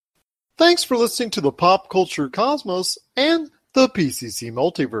Thanks for listening to the Pop Culture Cosmos and the PCC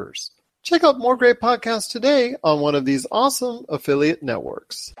Multiverse. Check out more great podcasts today on one of these awesome affiliate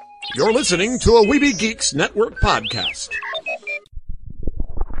networks. You're listening to a Weeby Geeks Network podcast.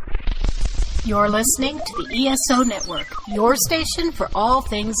 You're listening to the ESO Network, your station for all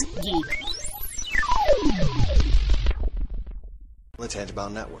things geek. The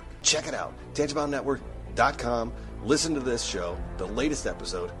Tangibound Network. Check it out. TangiboundNetwork.com. Listen to this show, the latest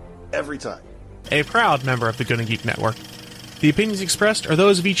episode, every time. A proud member of the Gonna Geek Network. The opinions expressed are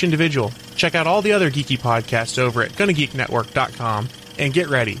those of each individual. Check out all the other geeky podcasts over at GonnaGeekNetwork.com and get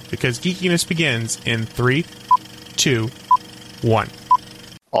ready, because geekiness begins in 3, 2, 1.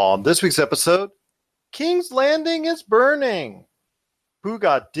 On this week's episode, King's Landing is burning. Who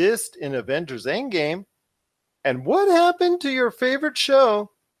got dissed in Avengers Endgame? And what happened to your favorite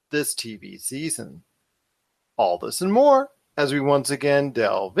show this TV season? All this and more as we once again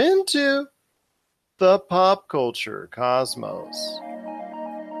delve into the Pop Culture Cosmos.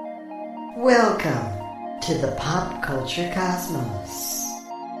 Welcome to the Pop Culture Cosmos.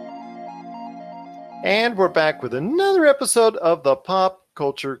 And we're back with another episode of the Pop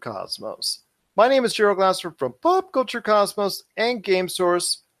Culture Cosmos. My name is Gerald Glassford from Pop Culture Cosmos and Game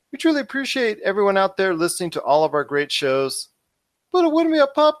Source. We truly appreciate everyone out there listening to all of our great shows. But it wouldn't be a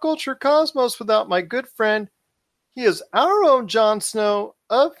Pop Culture Cosmos without my good friend. He is our own Jon Snow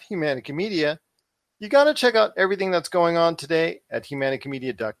of Humanica Media. You got to check out everything that's going on today at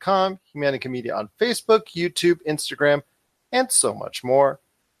humanicamedia.com, Humanica Media on Facebook, YouTube, Instagram, and so much more.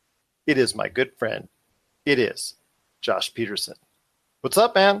 It is my good friend. It is Josh Peterson. What's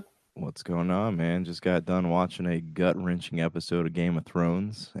up, man? What's going on, man? Just got done watching a gut-wrenching episode of Game of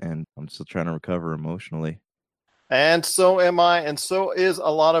Thrones, and I'm still trying to recover emotionally. And so am I, and so is a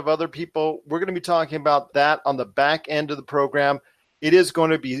lot of other people. We're going to be talking about that on the back end of the program. It is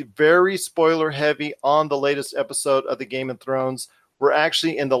going to be very spoiler-heavy on the latest episode of the Game of Thrones. We're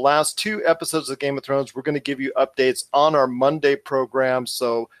actually in the last 2 episodes of Game of Thrones. We're going to give you updates on our Monday program,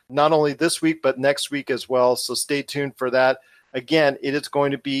 so not only this week, but next week as well. So stay tuned for that. Again, it is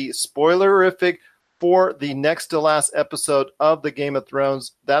going to be spoilerific for the next to last episode of the Game of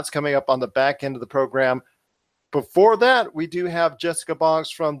Thrones. That's coming up on the back end of the program. Before that, we do have Jessica Boggs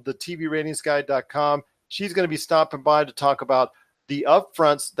from the TVRatingsGuide.com. She's going to be stopping by to talk about the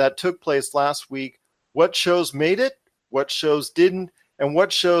upfronts that took place last week, what shows made it, what shows didn't, and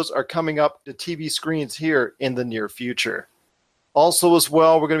what shows are coming up to TV screens here in the near future. Also as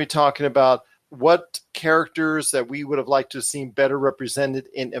well, we're going to be talking about what characters that we would have liked to have seen better represented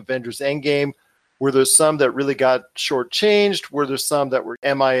in Avengers Endgame. Were there some that really got shortchanged? Were there some that were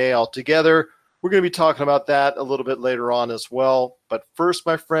MIA altogether? We're going to be talking about that a little bit later on as well. But first,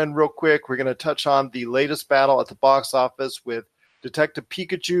 my friend, real quick, we're going to touch on the latest battle at the box office with Detective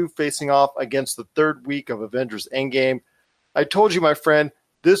Pikachu facing off against the third week of Avengers Endgame. I told you, my friend,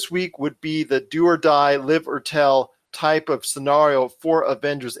 this week would be the do or die, live or tell type of scenario for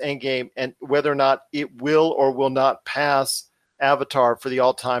Avengers Endgame and whether or not it will or will not pass Avatar for the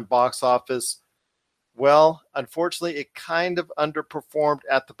all-time box office. Well, unfortunately, it kind of underperformed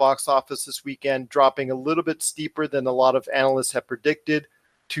at the box office this weekend, dropping a little bit steeper than a lot of analysts have predicted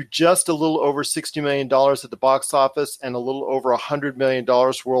to just a little over $60 million at the box office and a little over $100 million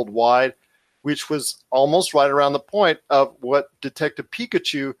worldwide, which was almost right around the point of what Detective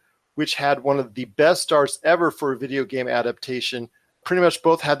Pikachu, which had one of the best starts ever for a video game adaptation, pretty much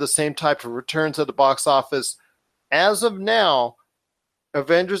both had the same type of returns at the box office. As of now,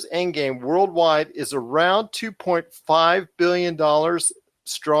 Avengers Endgame worldwide is around $2.5 billion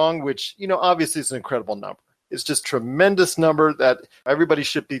strong, which, obviously is an incredible number. It's just a tremendous number that everybody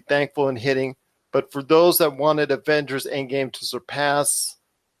should be thankful in hitting. But for those that wanted Avengers Endgame to surpass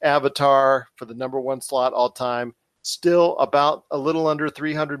Avatar for the number 1 slot all time, still about a little under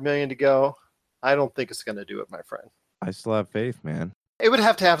 300 million to go. I don't think it's going to do it, my friend. I still have faith, man. It would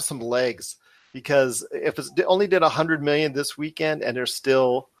have to have some legs, because if it only did 100 million this weekend and there's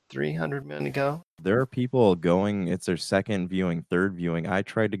still 300 million to go. There are people going, it's their second viewing, third viewing. I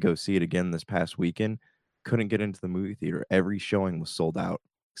tried to go see it again this past weekend. Couldn't get into the movie theater. Every showing was sold out.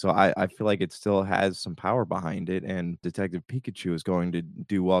 So I feel like it still has some power behind it, and Detective Pikachu is going to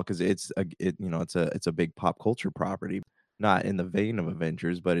do well because it's a big pop culture property, not in the vein of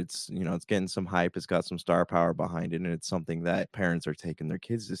Avengers, but it's getting some hype. It's got some star power behind it, and it's something that parents are taking their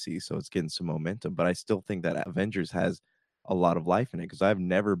kids to see. So it's getting some momentum. But I still think that Avengers has a lot of life in it, because I've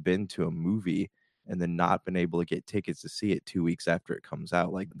never been to a movie and then not been able to get tickets to see it 2 weeks after it comes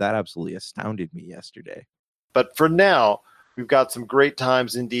out. Like, that absolutely astounded me yesterday. But for now, we've got some great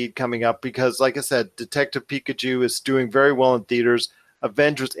times indeed coming up because, like I said, Detective Pikachu is doing very well in theaters.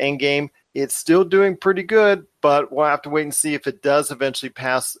 Avengers Endgame. It's still doing pretty good, but we'll have to wait and see if it does eventually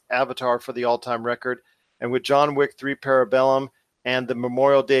pass Avatar for the all-time record. And with John Wick 3 Parabellum and the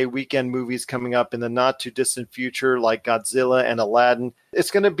Memorial Day weekend movies coming up in the not-too-distant future like Godzilla and Aladdin, it's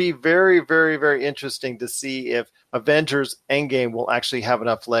going to be very, very, very interesting to see if Avengers Endgame will actually have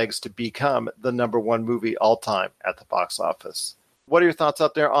enough legs to become the number one movie all-time at the box office. What are your thoughts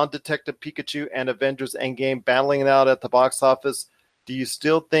out there on Detective Pikachu and Avengers Endgame battling it out at the box office? Do you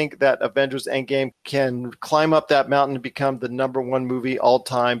still think that Avengers Endgame can climb up that mountain and become the number one movie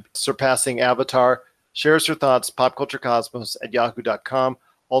all-time, surpassing Avatar? Share us your thoughts, popculturecosmos@yahoo.com.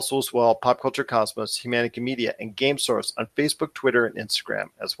 Also as well, Pop Culture Cosmos, Humanity Media, and Game Source on Facebook, Twitter, and Instagram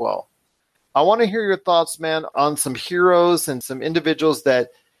as well. I want to hear your thoughts, man, on some heroes and some individuals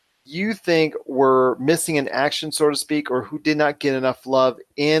that you think were missing in action, so to speak, or who did not get enough love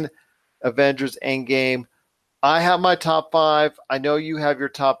in Avengers Endgame. I have my top 5. I know you have your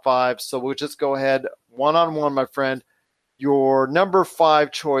top 5, so we'll just go ahead one-on-one, my friend. Your number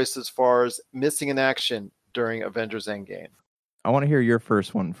 5 choice as far as missing in action during Avengers Endgame. I want to hear your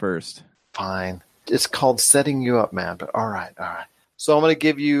first one first. Fine. It's called setting you up, man, but all right. So I'm going to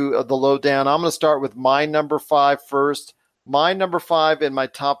give you the lowdown. I'm going to start with my number 5 first. My number 5 in my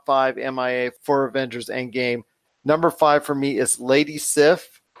top 5 MIA for Avengers Endgame. Number 5 for me is Lady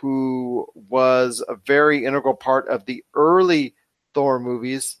Sif, who was a very integral part of the early Thor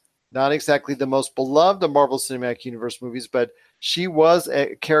movies. Not exactly the most beloved of Marvel Cinematic Universe movies, but she was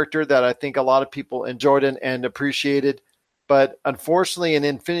a character that I think a lot of people enjoyed and appreciated. But unfortunately, in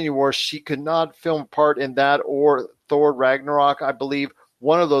Infinity War, she could not film a part in that or Thor Ragnarok, I believe.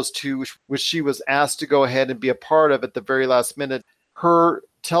 One of those two, which she was asked to go ahead and be a part of at the very last minute. Her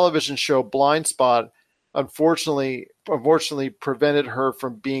television show, Blind Spot, unfortunately prevented her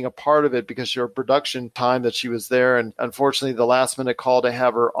from being a part of it because of her production time that she was there. And unfortunately, the last minute call to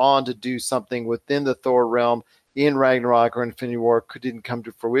have her on to do something within the Thor realm in Ragnarok or Infinity War didn't come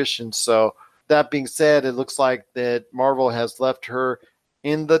to fruition. So that being said, it looks like that Marvel has left her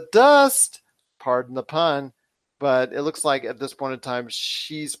in the dust, pardon the pun, but it looks like at this point in time,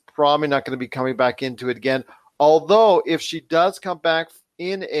 she's probably not going to be coming back into it again. Although if she does come back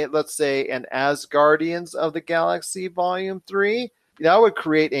in let's say an Asgardians of the Galaxy Volume 3, that would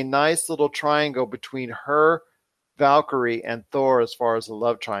create a nice little triangle between her, Valkyrie, and Thor as far as the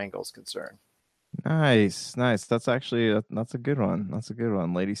love triangle is concerned. Nice. That's actually that's a good one.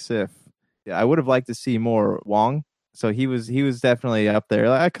 Lady Sif. Yeah, I would have liked to see more Wong. So he was definitely up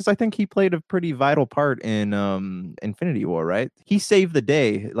there because I think he played a pretty vital part in Infinity War, right? He saved the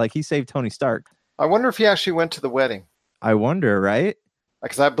day, like he saved Tony Stark. I wonder if he actually went to the wedding. I wonder, right?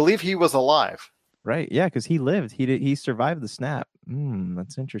 Because I believe he was alive. Right, yeah, because he lived. He survived the snap.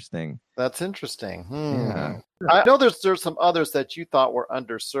 That's interesting. Yeah. I know there's some others that you thought were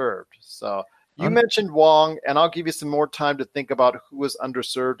underserved. So you mentioned Wong, and I'll give you some more time to think about who was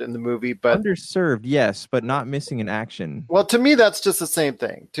underserved in the movie. But underserved, yes, but not missing in action. Well, to me, that's just the same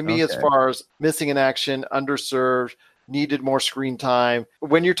thing. To me, Okay. as far as missing in action, underserved, needed more screen time.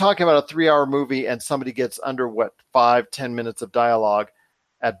 When you're talking about a 3-hour movie and somebody gets under 5-10 minutes of dialogue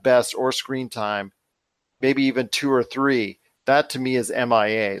at best or screen time, maybe even 2 or 3, that to me is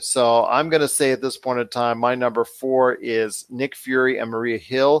MIA. So I'm going to say at this point in time, my number 4 is Nick Fury and Maria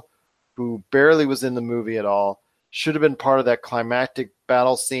Hill, who barely was in the movie at all, should have been part of that climactic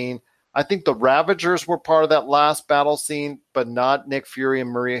battle scene. I think the Ravagers were part of that last battle scene, but not Nick Fury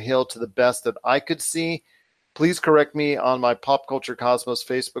and Maria Hill to the best that I could see. Please correct me on my Pop Culture Cosmos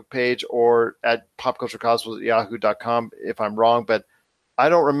Facebook page or at popculturecosmos@yahoo.com if I'm wrong, but I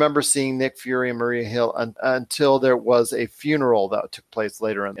don't remember seeing Nick Fury and Maria Hill until there was a funeral that took place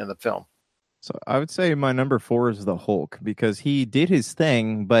later in the film. So I would say my number 4 is the Hulk because he did his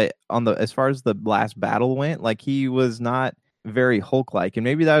thing, but as far as the last battle went, like he was not very Hulk-like, and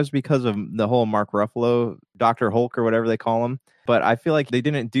maybe that was because of the whole Mark Ruffalo, Dr. Hulk or whatever they call him. But I feel like they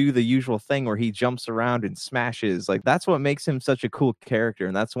didn't do the usual thing where he jumps around and smashes. Like that's what makes him such a cool character,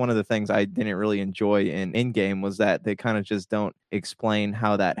 and that's one of the things I didn't really enjoy in Endgame was that they kind of just don't explain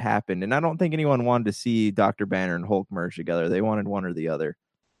how that happened. And I don't think anyone wanted to see Dr. Banner and Hulk merge together. They wanted one or the other.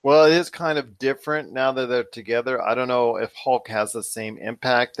 Well, it is kind of different now that they're together. I don't know if Hulk has the same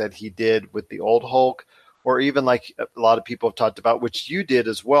impact that he did with the old Hulk, or even like a lot of people have talked about, which you did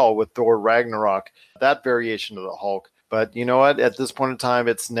as well with Thor Ragnarok, that variation of the Hulk. But you know what? At this point in time,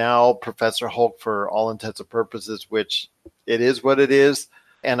 it's now Professor Hulk for all intents and purposes, which it is what it is.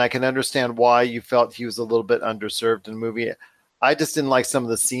 And I can understand why you felt he was a little bit underserved in the movie. I just didn't like some of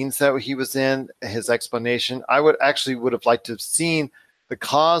the scenes that he was in, his explanation. I would have liked to have seen the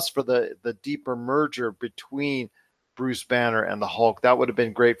cause for the deeper merger between Bruce Banner and the Hulk. That would have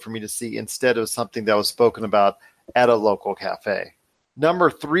been great for me to see instead of something that was spoken about at a local cafe.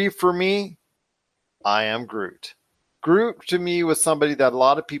 Number 3 for me, I Am Groot. Groot to me was somebody that a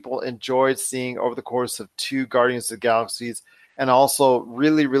lot of people enjoyed seeing over the course of 2 Guardians of the Galaxies, and also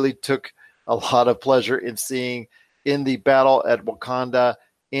really, really took a lot of pleasure in seeing in the battle at Wakanda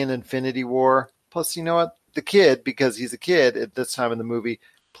in Infinity War. Plus, you know what? The kid, because he's a kid at this time in the movie,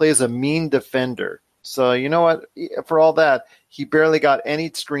 plays a mean defender. So, you know what? For all that, he barely got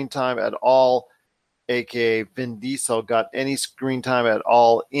any screen time at all, a.k.a. Vin Diesel got any screen time at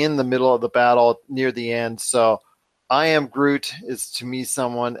all in the middle of the battle near the end. So, I Am Groot is, to me,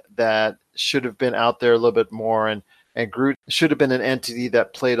 someone that should have been out there a little bit more, and Groot should have been an entity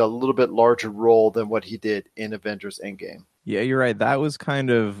that played a little bit larger role than what he did in Avengers Endgame. Yeah, you're right. That was kind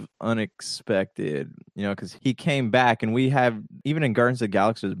of unexpected, because he came back, and we have, even in Guardians of the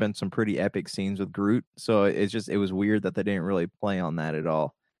Galaxy, there's been some pretty epic scenes with Groot. So it was weird that they didn't really play on that at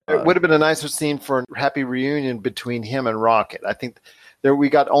all. It would have been a nicer scene for a happy reunion between him and Rocket. I think we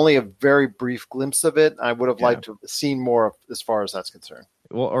got only a very brief glimpse of it. I would have liked to have seen more as far as that's concerned.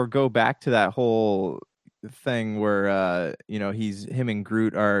 Well, or go back to that whole thing where, him and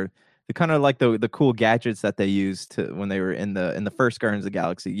Groot are kind of like the cool gadgets that they used when they were in the first Guardians of the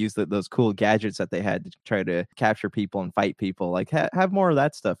Galaxy. Use those cool gadgets that they had to try to capture people and fight people. Like have more of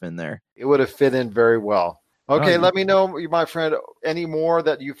that stuff in there. It would have fit in very well. Okay, let me know, my friend, any more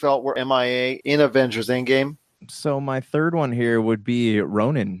that you felt were MIA in Avengers Endgame. So my third one here would be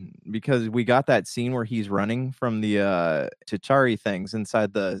Ronan, because we got that scene where he's running from the Chitauri things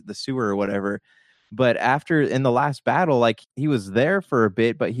inside the sewer or whatever. But after, in the last battle, like, he was there for a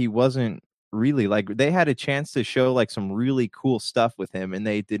bit, but he wasn't really, like, they had a chance to show like some really cool stuff with him, and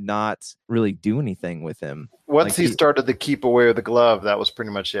they did not really do anything with him. Once he started to keep away with the glove, that was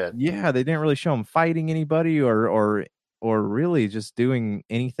pretty much it. Yeah, they didn't really show him fighting anybody or really just doing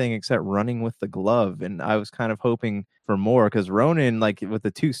anything except running with the glove. And I was kind of hoping for more, because Ronan, like, with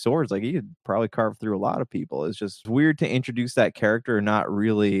the 2 swords, like, he could probably carve through a lot of people. It's just weird to introduce that character and not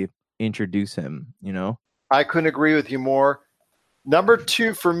really introduce him, I couldn't agree with you more. Number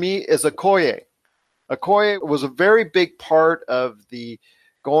 2 for me is Okoye. Okoye was a very big part of the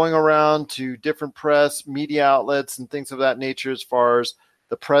going around to different press, media outlets, and things of that nature as far as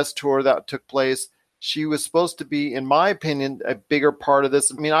the press tour that took place. She was supposed to be, in my opinion, a bigger part of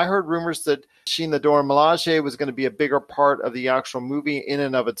this. I mean, I heard rumors that she and the Dora Milaje was going to be a bigger part of the actual movie in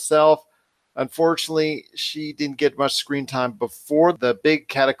and of itself. Unfortunately, she didn't get much screen time before the big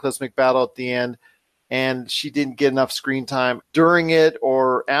cataclysmic battle at the end, and she didn't get enough screen time during it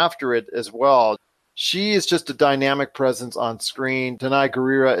or after it as well. She is just a dynamic presence on screen. Danai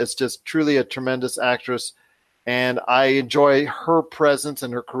Gurira is just truly a tremendous actress, and I enjoy her presence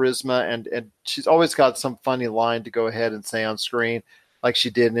and her charisma, and she's always got some funny line to go ahead and say on screen, like she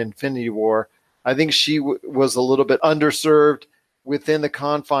did in Infinity War. I think she was a little bit underserved within the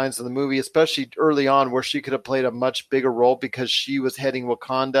confines of the movie, especially early on, where she could have played a much bigger role because she was heading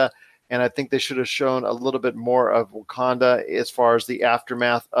Wakanda. And I think they should have shown a little bit more of Wakanda as far as the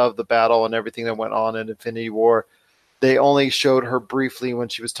aftermath of the battle and everything that went on in Infinity War. They only showed her briefly when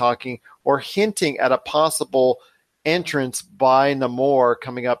she was talking or hinting at a possible entrance by Namor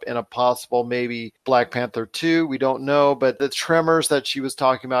coming up in a possible maybe Black Panther 2. We don't know, but the tremors that she was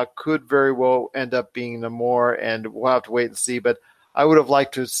talking about could very well end up being Namor, and we'll have to wait and see. But I would have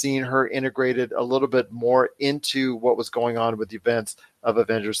liked to have seen her integrated a little bit more into what was going on with the events of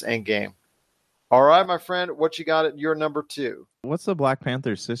Avengers Endgame. All right, my friend, what you got at your number 2? What's the Black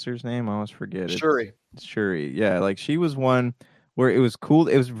Panther sister's name? I always forget it. Shuri. Shuri, yeah. Like, she was one where it was cool.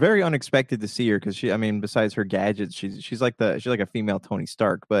 It was very unexpected to see her, because besides her gadgets, she's like a female Tony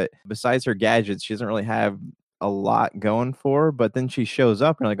Stark. But besides her gadgets, she doesn't really have a lot going for her. But then she shows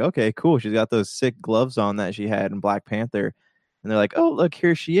up, and you're like, okay, cool. She's got those sick gloves on that she had in Black Panther. And they're like, oh, look,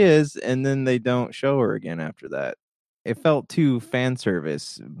 here she is. And then they don't show her again after that. It felt too fan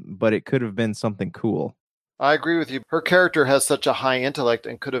service, but it could have been something cool. I agree with you. Her character has such a high intellect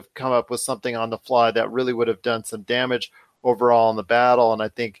and could have come up with something on the fly that really would have done some damage overall in the battle. And I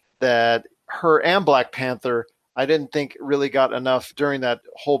think that her and Black Panther, I didn't think really got enough during that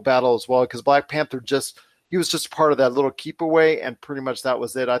whole battle as well, because Black Panther he was just part of that little keep away, and pretty much that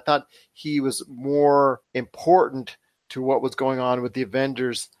was it. I thought he was more important to what was going on with the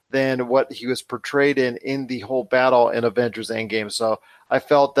Avengers than what he was portrayed in the whole battle in Avengers Endgame. So I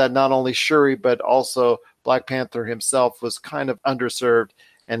felt that not only Shuri, but also Black Panther himself was kind of underserved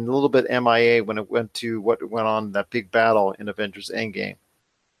and a little bit MIA when it went to what went on in that big battle in Avengers Endgame.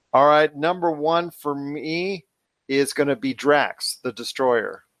 All right, number 1 for me is going to be Drax, the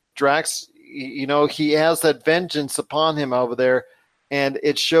Destroyer. Drax he has that vengeance upon him over there. And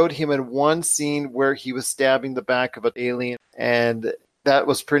it showed him in one scene where he was stabbing the back of an alien. And that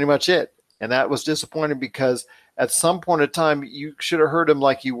was pretty much it. And that was disappointing because at some point in time, you should have heard him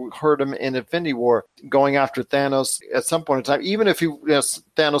like you heard him in Infinity War going after Thanos at some point in time. Even if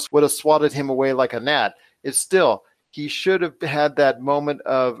Thanos would have swatted him away like a gnat, he should have had that moment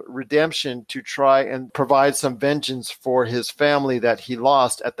of redemption to try and provide some vengeance for his family that he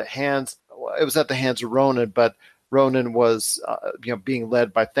lost at the hands. It was at the hands of Ronan, but Ronan was being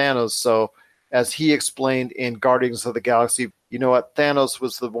led by Thanos. So as he explained in Guardians of the Galaxy, you know what? Thanos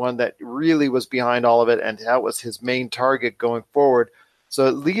was the one that really was behind all of it, and that was his main target going forward. So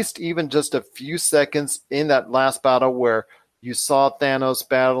at least even just a few seconds in that last battle where you saw Thanos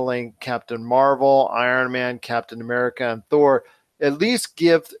battling Captain Marvel, Iron Man, Captain America, and Thor, at least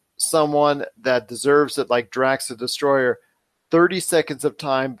give someone that deserves it, like Drax the Destroyer, 30 seconds of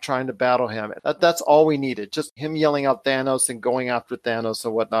time trying to battle him. That's all we needed. Just him yelling out Thanos and going after Thanos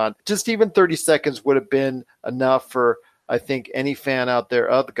and whatnot. Just even 30 seconds would have been enough for, I think, any fan out there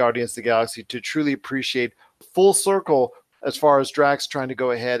of the Guardians of the Galaxy to truly appreciate full circle as far as Drax trying to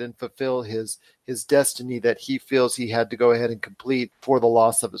go ahead and fulfill his destiny that he feels he had to go ahead and complete for the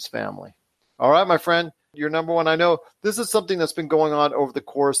loss of his family. All right, my friend, you're number one. I know this is something that's been going on over the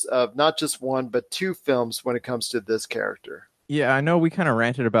course of not just one, but two films when it comes to this character. Yeah, I know we kind of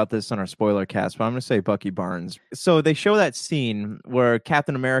ranted about this on our spoiler cast, but I'm going to say Bucky Barnes. So they show that scene where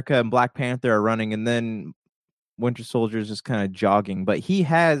Captain America and Black Panther are running, and then Winter Soldier is just kind of jogging. But he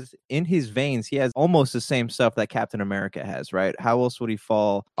has, in his veins, he has almost the same stuff that Captain America has, right? How else would he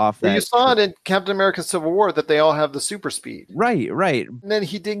fall off that? Well, you saw it in Captain America Civil War that they all have the super speed. Right. And then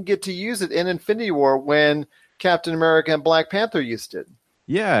he didn't get to use it in Infinity War when Captain America and Black Panther used it.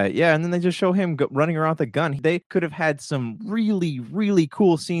 Yeah, and then they just show him running around with a gun. They could have had some really, really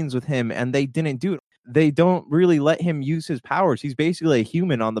cool scenes with him, and they didn't do it. They don't really let him use his powers. He's basically a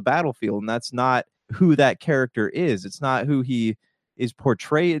human on the battlefield, and that's not who that character is. It's not who he is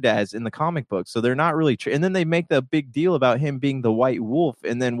portrayed as in the comic book. So they're not really... and then they make the big deal about him being the White Wolf,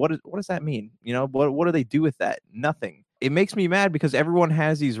 and then what does that mean? What do they do with that? Nothing. It makes me mad because everyone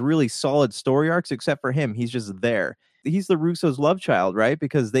has these really solid story arcs except for him. He's just there. He's the Russo's love child, right?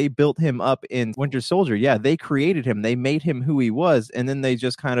 Because they built him up in Winter Soldier. Yeah, they created him. They made him who he was, and then they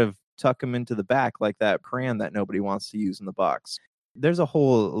just kind of tuck him into the back like that crayon that nobody wants to use in the box. There's a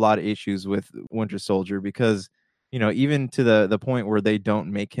whole lot of issues with Winter Soldier because, even to the point where they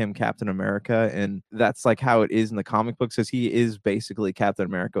don't make him Captain America, and that's like how it is in the comic books, because he is basically Captain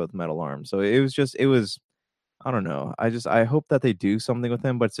America with metal arms. So it was I don't know. I hope that they do something with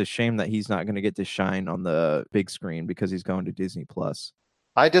him, but it's a shame that he's not going to get to shine on the big screen because he's going to Disney Plus.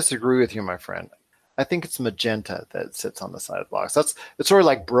 I disagree with you, my friend. I think it's magenta that sits on the side of the box. It's sort of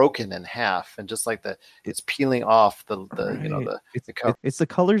like broken in half, and just like it's peeling off the cover. It's the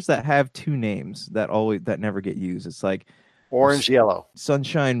colors that have two names that never get used. It's like orange, yellow,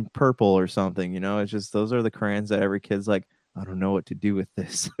 sunshine, purple, or something. It's just those are the crayons that every kid's like, I don't know what to do with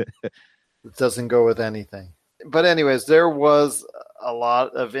this. It doesn't go with anything. But anyways, there was a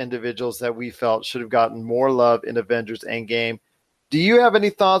lot of individuals that we felt should have gotten more love in Avengers Endgame. Do you have any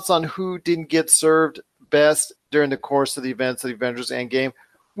thoughts on who didn't get served best during the course of the events of the Avengers Endgame?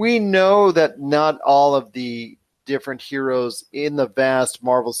 We know that not all of the different heroes in the vast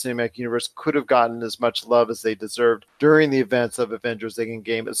Marvel Cinematic Universe could have gotten as much love as they deserved during the events of Avengers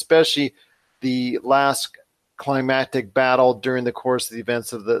Endgame, especially the last climactic battle during the course of the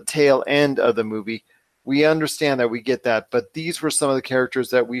events of the tail end of the movie. We understand that, we get that, but these were some of the characters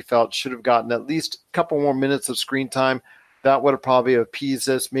that we felt should have gotten at least a couple more minutes of screen time. That would have probably appeased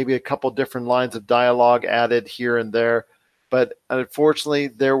us, maybe a couple different lines of dialogue added here and there. But unfortunately,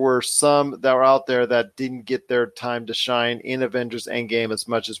 there were some that were out there that didn't get their time to shine in Avengers Endgame as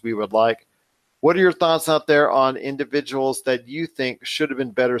much as we would like. What are your thoughts out there on individuals that you think should have been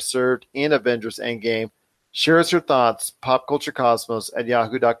better served in Avengers Endgame? Share us your thoughts,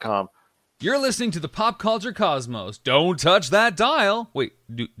 popculturecosmos@yahoo.com. You're listening to the Pop Culture Cosmos. Don't touch that dial. Wait,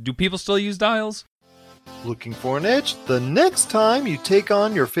 do people still use dials? Looking for an edge the next time you take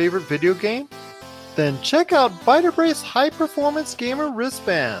on your favorite video game? Then check out Vitabrace High Performance Gamer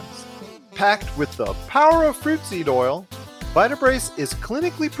Wristbands. Packed with the power of fruit seed oil, Vitabrace is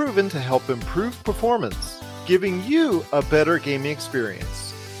clinically proven to help improve performance, giving you a better gaming experience.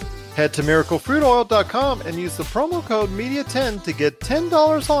 Head to miraclefruitoil.com and use the promo code MEDIA10 to get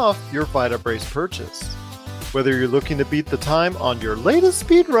 $10 off your Vitabrace purchase. Whether you're looking to beat the time on your latest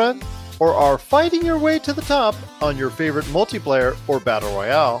speedrun or are fighting your way to the top on your favorite multiplayer or battle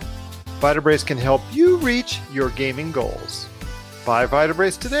royale, Vitabrace can help you reach your gaming goals. Buy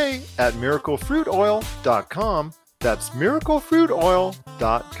Vitabrace today at miraclefruitoil.com. That's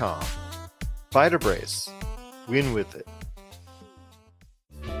miraclefruitoil.com. Vitabrace. Win with it.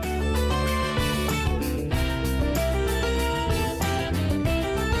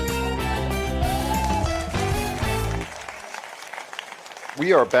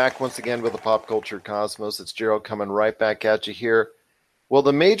 We are back once again with the Pop Culture Cosmos. It's Gerald coming right back at you here. Well,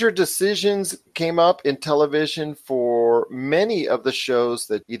 the major decisions came up in television for many of the shows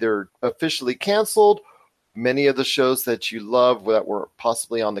that either officially canceled, many of the shows that you love that were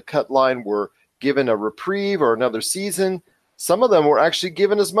possibly on the cut line were given a reprieve or another season. Some of them were actually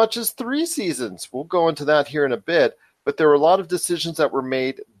given as much as 3 seasons. We'll go into that here in a bit. But there were a lot of decisions that were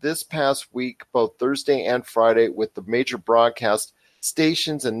made this past week, both Thursday and Friday, with the major broadcast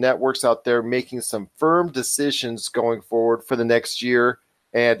stations and networks out there making some firm decisions going forward for the next year.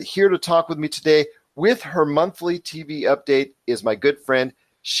 And here to talk with me today with her monthly TV update is my good friend.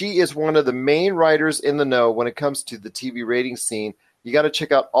 She is one of the main writers in the know when it comes to the TV rating scene. You got to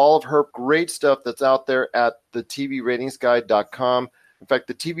check out all of her great stuff that's out there at the TVRatingsGuide.com. In fact,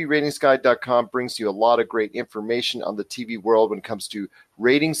 the TVRatingsGuide.com brings you a lot of great information on the TV world when it comes to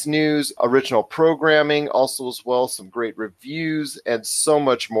ratings news, original programming, also as well some great reviews, and so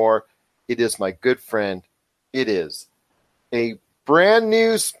much more. It is my good friend. It is a brand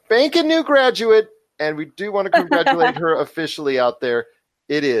new, spanking new graduate, and we do want to congratulate her officially out there.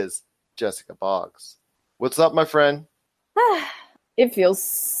 It is Jessica Boggs. What's up, my friend? It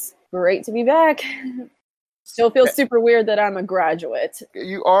feels great to be back. Still feels super weird that I'm a graduate.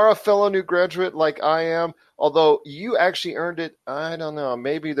 You are a fellow new graduate like I am, although you actually earned it. I don't know.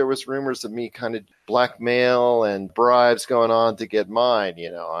 Maybe there was rumors of me kind of blackmail and bribes going on to get mine.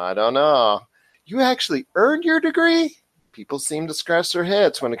 I don't know. You actually earned your degree? People seem to scratch their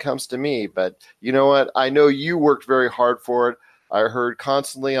heads when it comes to me, but you know what? I know you worked very hard for it. I heard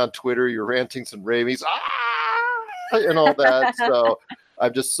constantly on Twitter your rantings and ravings, and all that. So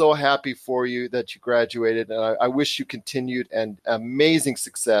I'm just so happy for you that you graduated, and I wish you continued and amazing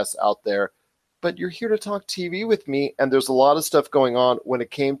success out there. But you're here to talk TV with me, and there's a lot of stuff going on when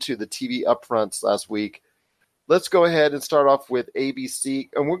it came to the TV upfronts last week. Let's go ahead and start off with ABC,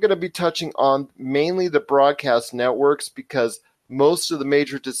 and we're going to be touching on mainly the broadcast networks because most of the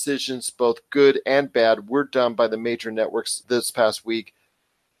major decisions, both good and bad, were done by the major networks this past week.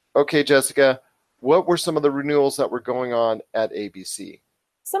 Okay, Jessica, what were some of the renewals that were going on at ABC?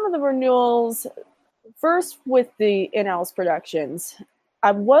 Some of the renewals, first with the in-house productions.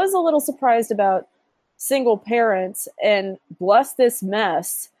 I was a little surprised about Single Parents and Bless This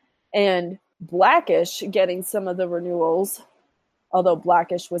Mess and Blackish getting some of the renewals, although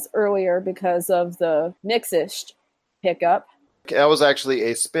Blackish was earlier because of the Mix-ish pickup. That was actually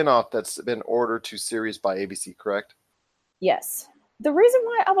a spinoff that's been ordered to series by ABC, correct? Yes. The reason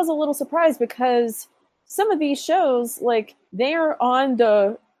why I was a little surprised because some of these shows, they are on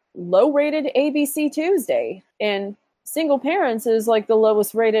the low-rated ABC Tuesday, and Single Parents is the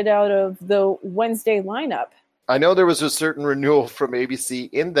lowest rated out of the Wednesday lineup. I know there was a certain renewal from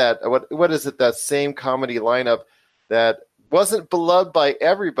ABC in that, what is it, that same comedy lineup that wasn't beloved by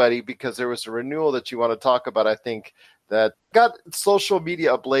everybody because there was a renewal that you want to talk about, I think, that got social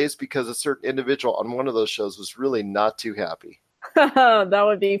media ablaze because a certain individual on one of those shows was really not too happy. That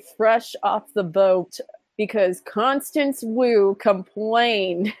would be Fresh Off the Boat because Constance Wu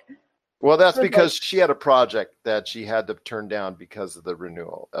complained. Well, that's because she had a project that she had to turn down because of the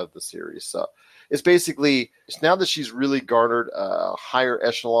renewal of the series. So it's basically, now that she's really garnered a higher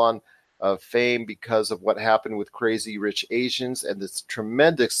echelon of fame because of what happened with Crazy Rich Asians and this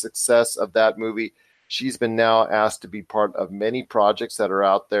tremendous success of that movie, she's been now asked to be part of many projects that are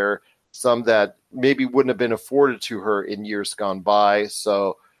out there, some that maybe wouldn't have been afforded to her in years gone by.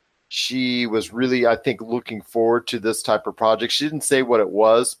 So she was really, I think, looking forward to this type of project. She didn't say what it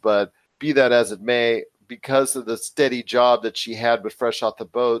was, but be that as it may, because of the steady job that she had with Fresh Off the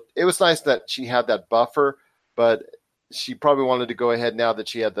Boat, it was nice that she had that buffer, but she probably wanted to go ahead now that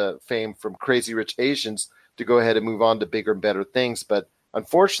she had the fame from Crazy Rich Asians to go ahead and move on to bigger and better things. But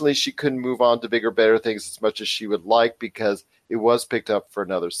unfortunately, she couldn't move on to bigger, better things as much as she would like because it was picked up for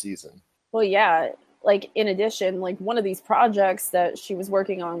another season. Well, yeah. In addition, one of these projects that she was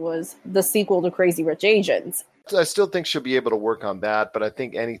working on was the sequel to Crazy Rich Asians. I still think she'll be able to work on that, but I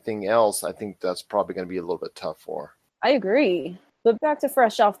think anything else, I think that's probably going to be a little bit tough for her. I agree. But back to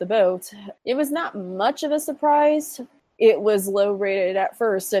Fresh Off the Boat, it was not much of a surprise. It was low rated at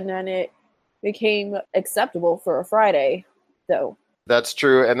first, and then it became acceptable for a Friday, though. That's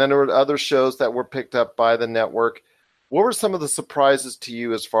true. And then there were other shows that were picked up by the network. What were some of the surprises to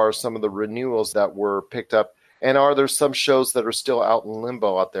you as far as some of the renewals that were picked up And are there some shows that are still out in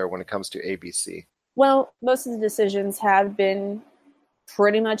limbo out there when it comes to ABC? Well, most of the decisions have been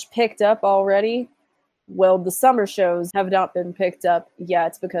pretty much picked up already. Well, the summer shows have not been picked up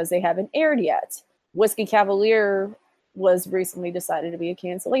yet because they haven't aired yet. Whiskey Cavalier was recently decided to be a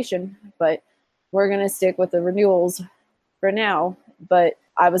cancellation, but we're going to stick with the renewals for now. But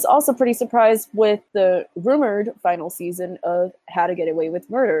I was also pretty surprised with the rumored final season of How to Get Away with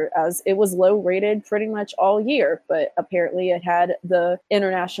Murder, as it was low rated pretty much all year, but apparently it had the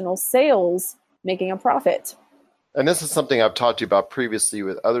international sales making a profit. And this is something I've talked to you about previously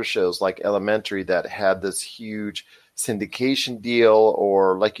with other shows like Elementary that had this huge syndication deal,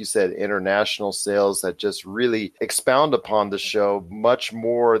 or like you said, international sales that just really expound upon the show much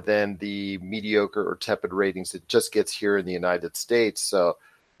more than the mediocre or tepid ratings it just gets here in the United States. So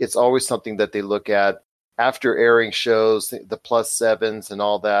it's always something that they look at after airing shows, the plus sevens and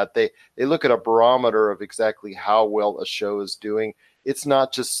all that. They look at a barometer of exactly how well a show is doing. It's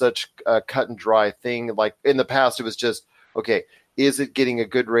not just such a cut and dry thing. Like in the past, it was just, okay, is it getting a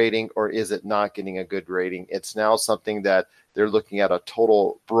good rating or is it not getting a good rating? It's now something that they're looking at a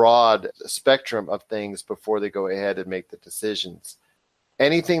total broad spectrum of things before they go ahead and make the decisions.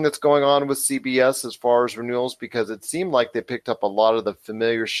 Anything that's going on with CBS as far as renewals, because it seemed like they picked up a lot of the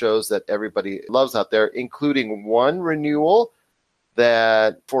familiar shows that everybody loves out there, including one renewal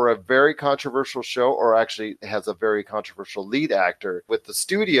that for a very controversial show, or actually has a very controversial lead actor, with the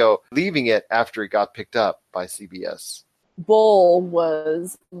studio leaving it after it got picked up by CBS. Bull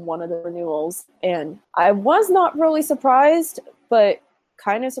was one of the renewals, and I was not really surprised, but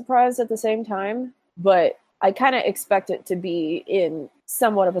kind of surprised at the same time. But I kind of expect it to be in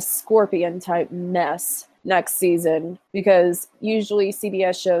somewhat of a Scorpion type mess next season, because usually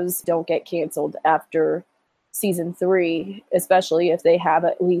CBS shows don't get canceled after season 3, especially if they have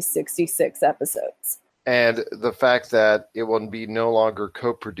at least 66 episodes. And the fact that it will be no longer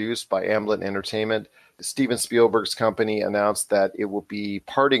co-produced by Amblin Entertainment, Steven Spielberg's company announced that it will be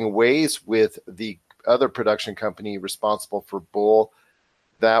parting ways with the other production company responsible for Bull.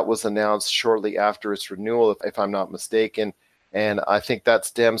 That was announced shortly after its renewal, if I'm not mistaken. And I think that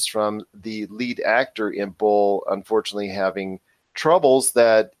stems from the lead actor in Bull, unfortunately, having troubles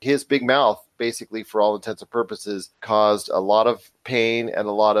that his big mouth, basically for all intents and purposes, caused a lot of pain and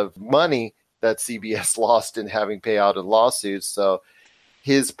a lot of money that CBS lost in having payout in lawsuits. So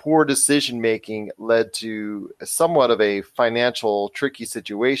his poor decision-making led to somewhat of a financial tricky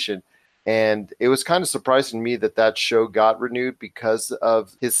situation. And it was kind of surprising to me that that show got renewed because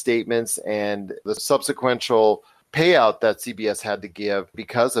of his statements and the subsequent payout that CBS had to give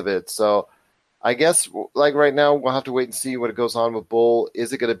because of it. So I guess, like right now, we'll have to wait and see what goes on with Bull.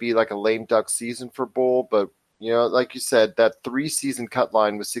 Is it going to be like a lame duck season for Bull? But, you know, like you said, that 3-season cut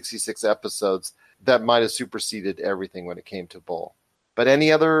line with 66 episodes, that might have superseded everything when it came to Bull. But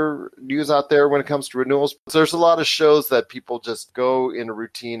any other news out there when it comes to renewals? There's a lot of shows that people just go in a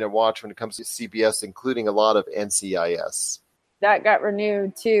routine and watch when it comes to CBS, including a lot of NCIS. That got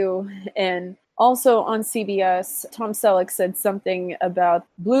renewed too. And also on CBS, Tom Selleck said something about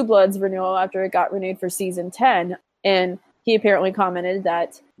Blue Bloods renewal after it got renewed for season 10. And he apparently commented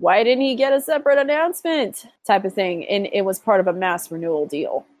that, why didn't he get a separate announcement type of thing? And it was part of a mass renewal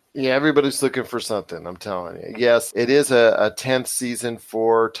deal. Yeah, everybody's looking for something, I'm telling you. Yes, it is a 10th season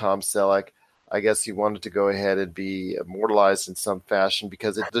for Tom Selleck. I guess he wanted to go ahead and be immortalized in some fashion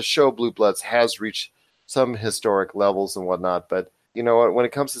because the show Blue Bloods has reached some historic levels and whatnot. But you know what? When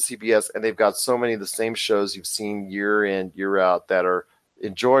it comes to CBS, and they've got so many of the same shows you've seen year in, year out that are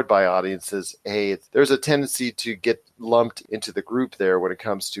enjoyed by audiences, hey, there's a tendency to get lumped into the group there when it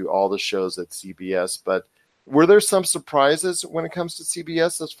comes to all the shows at CBS. But were there some surprises when it comes to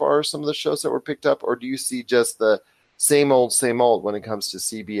CBS as far as some of the shows that were picked up, or do you see just the same old when it comes to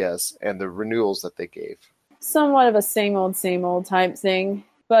CBS and the renewals that they gave? Somewhat of a same old type thing,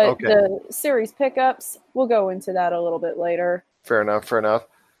 but okay. The series pickups, we'll go into that a little bit later. Fair enough.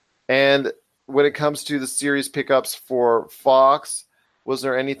 And when it comes to the series pickups for Fox, was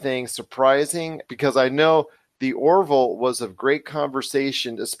there anything surprising? Because I know The Orville was of great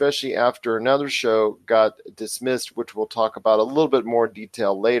conversation, especially after another show got dismissed, which we'll talk about a little bit more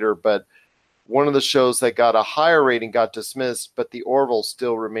detail later. But one of the shows that got a higher rating got dismissed, but The Orville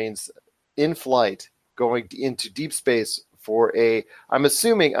still remains in flight, going into deep space for I'm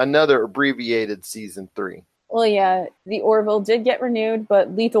assuming, another abbreviated season 3. Well, yeah, The Orville did get renewed,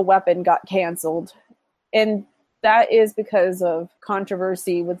 but Lethal Weapon got canceled. And that is because of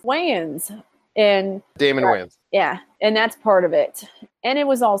controversy with Wayans. And Damon Wayans. Yeah, and that's part of it. And it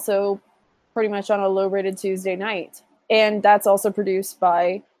was also pretty much on a low-rated Tuesday night. And that's also produced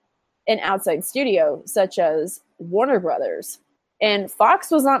by an outside studio such as Warner Brothers. And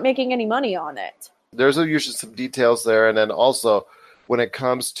Fox was not making any money on it. There's usually some details there. And then also, when it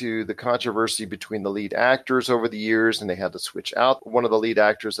comes to the controversy between the lead actors over the years, and they had to switch out one of the lead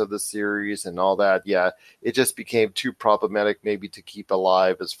actors of the series and all that, yeah, it just became too problematic maybe to keep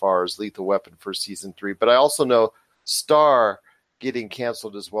alive as far as Lethal Weapon for season 3. But I also know Star getting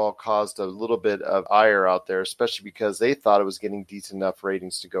canceled as well caused a little bit of ire out there, especially because they thought it was getting decent enough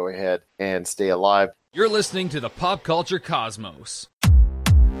ratings to go ahead and stay alive. You're listening to the Pop Culture Cosmos.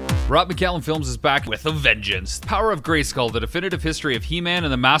 Rob McCallum Films is back with a vengeance. Power of Grayskull, the definitive history of He-Man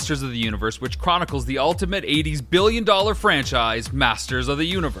and the Masters of the Universe, which chronicles the ultimate 80s billion-dollar franchise, Masters of the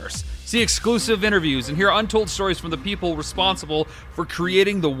Universe. See exclusive interviews and hear untold stories from the people responsible for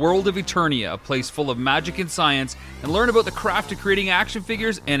creating the world of Eternia, a place full of magic and science, and learn about the craft of creating action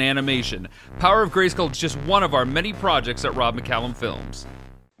figures and animation. Power of Grayskull is just one of our many projects at Rob McCallum Films.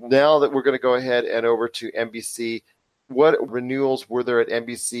 Now that we're going to go ahead and over to NBC, what renewals were there at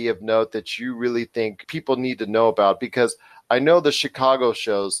NBC of note that you really think people need to know about? Because I know the Chicago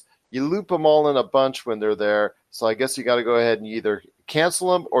shows, you loop them all in a bunch when they're there. So I guess you got to go ahead and either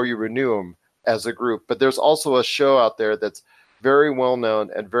cancel them or you renew them as a group. But there's also a show out there that's very well known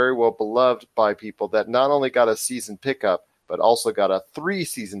and very well beloved by people that not only got a season pickup, but also got a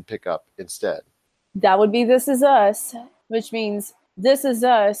 3-season pickup instead. That would be This Is Us, which means This Is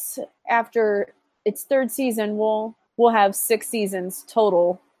Us, after its 3rd season, we'll have 6 seasons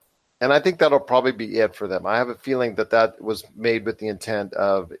total. And I think that'll probably be it for them. I have a feeling that was made with the intent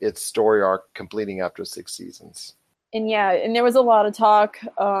of its story arc completing after 6 seasons. And yeah, and there was a lot of talk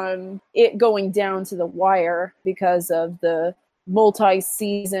on it going down to the wire because of the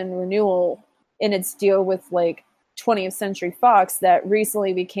multi-season renewal in its deal with like 20th Century Fox that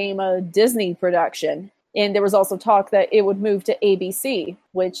recently became a Disney production. And there was also talk that it would move to ABC,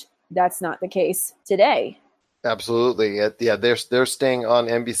 which that's not the case today. Absolutely. Yeah, they're staying on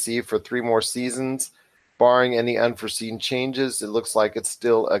NBC for 3 more seasons, barring any unforeseen changes. It looks like it's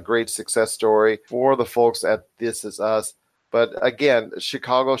still a great success story for the folks at This Is Us. But again,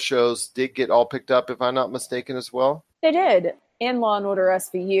 Chicago shows did get all picked up, if I'm not mistaken, as well. They did. And Law & Order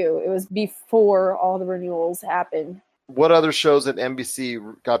SVU. It was before all the renewals happened. What other shows at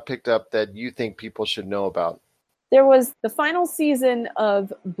NBC got picked up that you think people should know about? There was the final season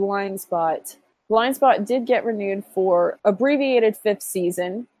of Blind Spot. Blind Spot did get renewed for abbreviated 5th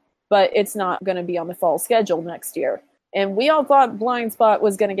season, but it's not going to be on the fall schedule next year. And we all thought Blind Spot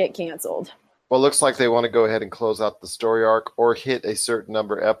was going to get canceled. Well, it looks like they want to go ahead and close out the story arc or hit a certain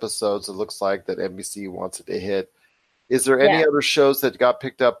number of episodes. It looks like that NBC wants it to hit. Is there any other shows that got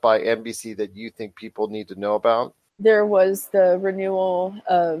picked up by NBC that you think people need to know about? There was the renewal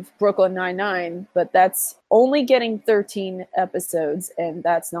of Brooklyn Nine-Nine, but that's only getting 13 episodes, and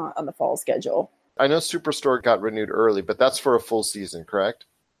that's not on the fall schedule. I know Superstore got renewed early, but that's for a full season, correct?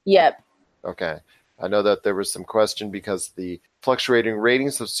 Yep. Okay. I know that there was some question because the fluctuating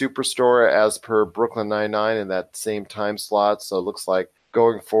ratings of Superstore as per Brooklyn Nine-Nine in that same time slot. So it looks like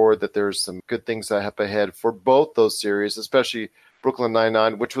going forward that there's some good things up ahead for both those series, especially Brooklyn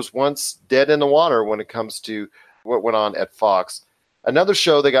Nine-Nine, which was once dead in the water when it comes to what went on at Fox. Another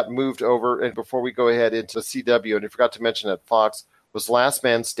show that got moved over, and before we go ahead into the CW, and I forgot to mention at Fox, was Last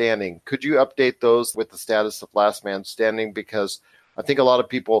Man Standing. Could you update those with the status of Last Man Standing? Because I think a lot of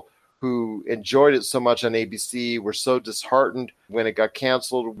people who enjoyed it so much on ABC were so disheartened when it got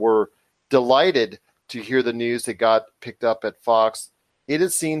canceled, were delighted to hear the news it got picked up at Fox. It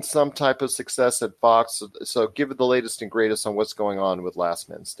has seen some type of success at Fox, so give it the latest and greatest on what's going on with Last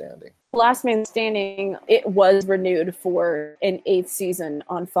Man Standing. Last Man Standing, it was renewed for an 8th season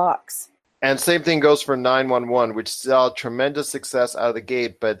on Fox. And same thing goes for 911, which saw tremendous success out of the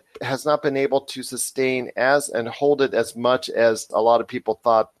gate, but has not been able to sustain and hold it as much as a lot of people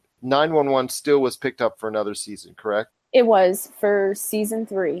thought. 911 still was picked up for another season, correct? It was for season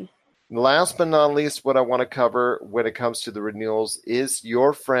 3. Last but not least, what I want to cover when it comes to the renewals is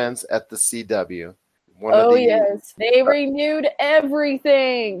your friends at the CW. Yes. They renewed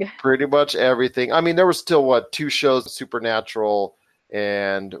everything. Pretty much everything. I mean, there were still, 2 shows, Supernatural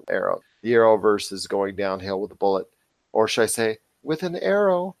and Arrow. The Arrowverse is going downhill with a bullet. Or should I say, with an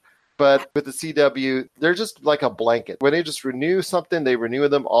arrow. But with the CW, they're just like a blanket. When they just renew something, they renew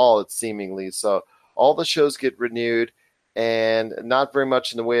them all, it's seemingly. So all the shows get renewed, and not very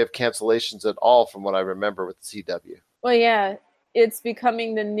much in the way of cancellations at all from what I remember with the CW. Well, yeah, it's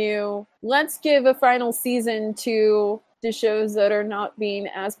becoming the new, let's give a final season to the shows that are not being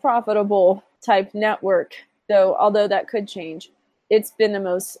as profitable type network. So although that could change, it's been the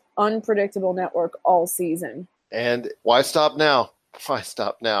most unpredictable network all season. And why stop now? Why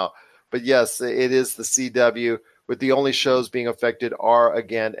stop now? But yes, it is the CW, with the only shows being affected are,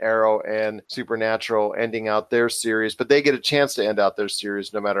 again, Arrow and Supernatural ending out their series. But they get a chance to end out their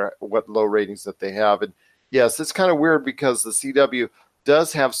series no matter what low ratings that they have. And yes, it's kind of weird because the CW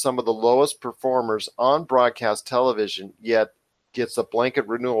does have some of the lowest performers on broadcast television, yet gets a blanket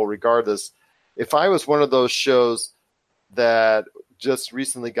renewal regardless. If I was one of those shows that just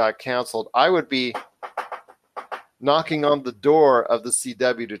recently got canceled, I would be knocking on the door of the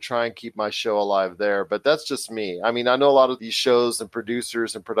CW to try and keep my show alive there. But that's just me. I mean, I know a lot of these shows and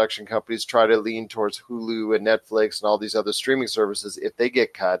producers and production companies try to lean towards Hulu and Netflix and all these other streaming services. If they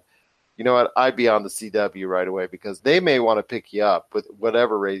get cut, you know what? I'd be on the CW right away because they may want to pick you up with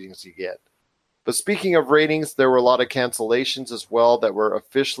whatever ratings you get. But speaking of ratings, there were a lot of cancellations as well that were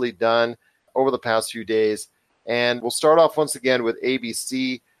officially done over the past few days. And we'll start off once again with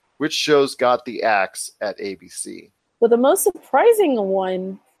ABC. Which shows got the axe at ABC? Well, the most surprising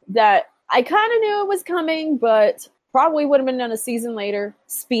one that I kind of knew it was coming, but probably would have been done a season later,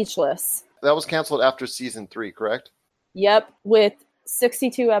 Speechless. That was canceled after season 3, correct? Yep, with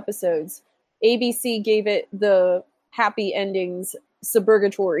 62 episodes. ABC gave it the happy endings,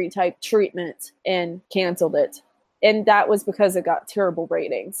 suburgatory type treatment and canceled it. And that was because it got terrible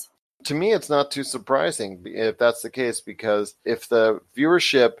ratings. To me, it's not too surprising if that's the case, because if the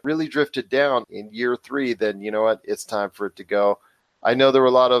viewership really drifted down in year 3, then you know what? It's time for it to go. I know there were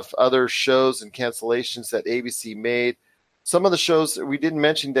a lot of other shows and cancellations that ABC made. Some of the shows we didn't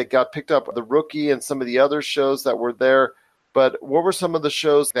mention that got picked up, The Rookie and some of the other shows that were there. But what were some of the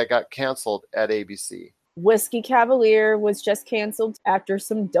shows that got canceled at ABC? Whiskey Cavalier was just canceled after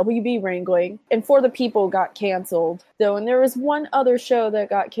some WB wrangling, and For the People got canceled, though, and there was one other show that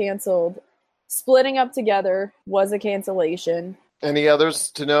got canceled. Splitting Up Together was a cancellation. Any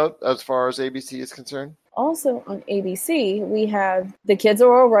others to note as far as ABC is concerned? Also on ABC, we have The Kids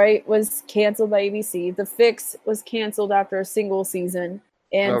Are All Right was canceled by ABC. The Fix was canceled after a single season,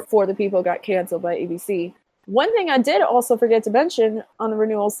 and For the People got canceled by ABC. One thing I did also forget to mention on the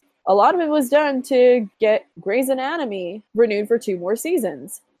renewals, a lot of it was done to get Grey's Anatomy renewed for 2 more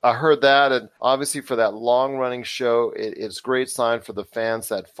seasons. I heard that, and obviously for that long-running show, it's a great sign for the fans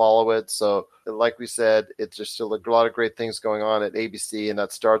that follow it. So, like we said, it's just still a lot of great things going on at ABC, and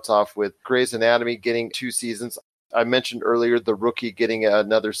that starts off with Grey's Anatomy getting 2 seasons. I mentioned earlier The Rookie getting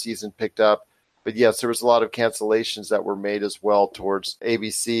another season picked up. But yes, there was a lot of cancellations that were made as well towards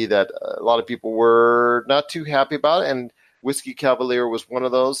ABC that a lot of people were not too happy about, and Whiskey Cavalier was one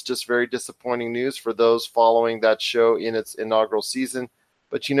of those. Just very disappointing news for those following that show in its inaugural season.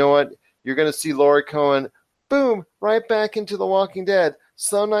 But you know what? You're going to see Laurie Cohen, boom, right back into The Walking Dead.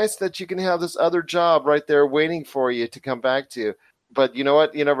 So nice that you can have this other job right there waiting for you to come back to. But you know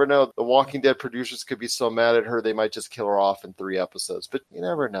what? You never know. The Walking Dead producers could be so mad at her, they might just kill her off in 3 episodes. But you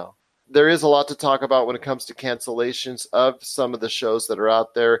never know. There is a lot to talk about when it comes to cancellations of some of the shows that are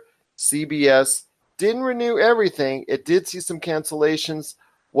out there. CBS didn't renew everything. It did see some cancellations.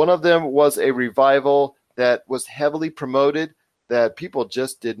 One of them was a revival that was heavily promoted that people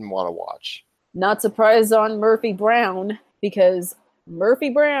just didn't want to watch. Not surprised on Murphy Brown, because Murphy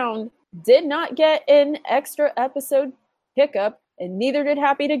Brown did not get an extra episode pickup, and neither did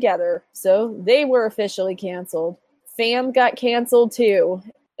Happy Together. So they were officially canceled. Fam got canceled too.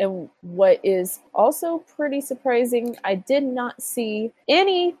 And what is also pretty surprising, I did not see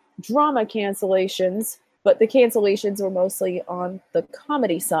any drama cancellations, but the cancellations were mostly on the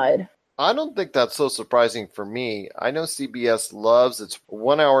comedy side. I don't think that's so surprising for me. I know CBS loves its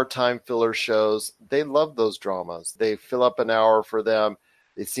 1-hour time filler shows. They love those dramas. They fill up an hour for them.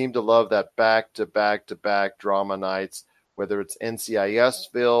 They seem to love that back-to-back-to-back drama nights, whether it's NCIS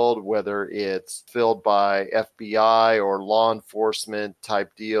filled, whether it's filled by FBI or law enforcement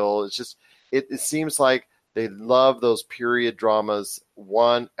type deal. It's just, it seems like they love those period dramas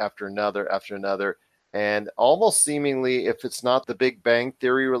one after another. And almost seemingly, if it's not the Big Bang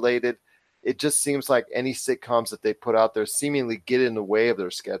Theory related, it just seems like any sitcoms that they put out there seemingly get in the way of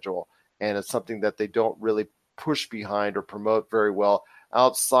their schedule. And it's something that they don't really push behind or promote very well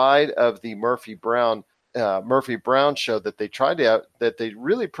outside of the Murphy Brown show that they tried to, that they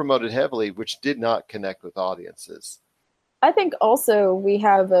really promoted heavily, which did not connect with audiences. I think also we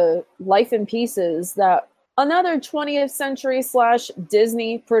have a Life in Pieces, that another 20th century /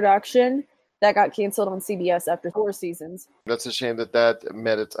 Disney production that got canceled on CBS after 4 seasons. That's a shame that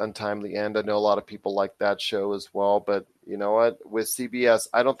met its untimely end. I know a lot of people like that show as well, but you know what? With CBS,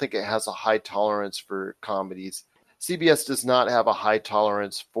 I don't think it has a high tolerance for comedies. CBS does not have a high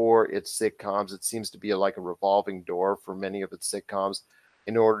tolerance for its sitcoms. It seems to be like a revolving door for many of its sitcoms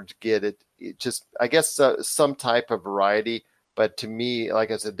in order to get it just, I guess, some type of variety. But to me,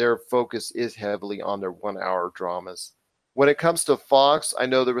 like I said, their focus is heavily on their 1-hour dramas. When it comes to Fox, I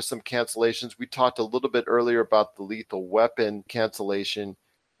know there were some cancellations. We talked a little bit earlier about the Lethal Weapon cancellation,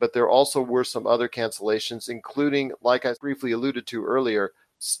 but there also were some other cancellations, including, like I briefly alluded to earlier,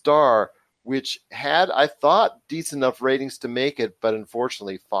 Star, which had, I thought, decent enough ratings to make it, but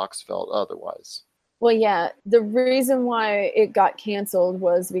unfortunately Fox felt otherwise. Well, yeah, the reason why it got canceled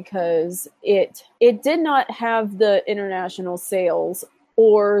was because it did not have the international sales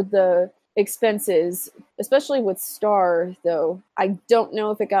or the expenses, especially with Star, though. I don't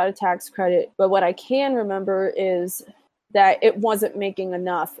know if it got a tax credit, but what I can remember is that it wasn't making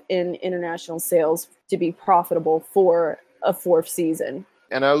enough in international sales to be profitable for a fourth season.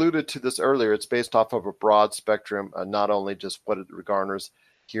 And I alluded to this earlier. It's based off of a broad spectrum, not only just what it garners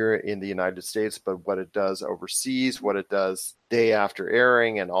here in the United States, but what it does overseas, what it does day after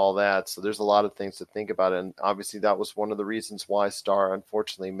airing and all that. So there's a lot of things to think about. And obviously that was one of the reasons why Star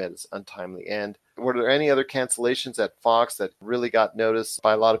unfortunately met its untimely end. Were there any other cancellations at Fox that really got noticed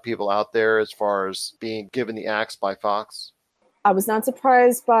by a lot of people out there as far as being given the axe by Fox? I was not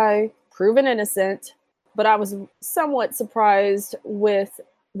surprised by Proven Innocent, but I was somewhat surprised with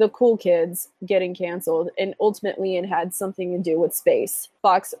The Cool Kids getting canceled, and ultimately it had something to do with space.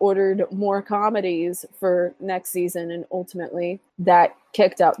 Fox ordered more comedies for next season, and ultimately that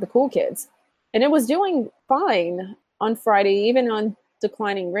kicked out The Cool Kids. And it was doing fine on Friday, even on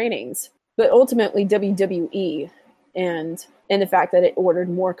declining ratings. But ultimately WWE and the fact that it ordered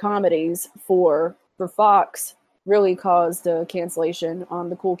more comedies for Fox really caused a cancellation on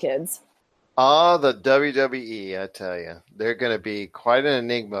The Cool Kids. Ah, the WWE, I tell you. They're going to be quite an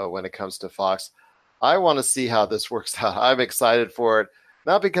enigma when it comes to Fox. I want to see how this works out. I'm excited for it.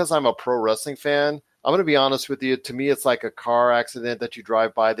 Not because I'm a pro wrestling fan. I'm going to be honest with you. To me, it's like a car accident that you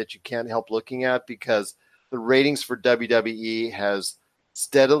drive by that you can't help looking at, because the ratings for WWE has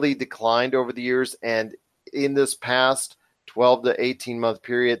steadily declined over the years. And in this past 12 to 18 month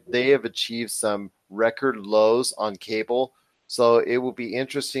period, they have achieved some record lows on cable. So it will be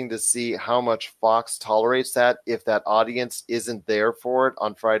interesting to see how much Fox tolerates that if that audience isn't there for it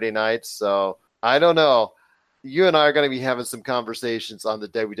on Friday nights. So I don't know. You and I are going to be having some conversations on the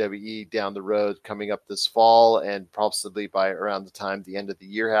WWE down the road coming up this fall, and possibly by around the time the end of the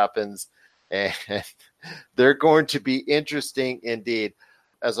year happens. And they're going to be interesting indeed.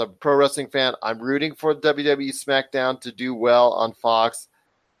 As a pro wrestling fan, I'm rooting for WWE SmackDown to do well on Fox,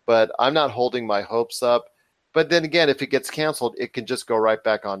 but I'm not holding my hopes up. But then again, if it gets canceled, it can just go right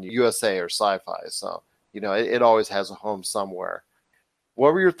back on USA or Sci-Fi. So, it always has a home somewhere.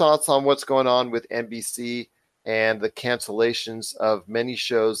 What were your thoughts on what's going on with NBC and the cancellations of many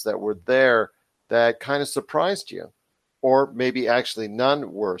shows that were there that kind of surprised you? Or maybe actually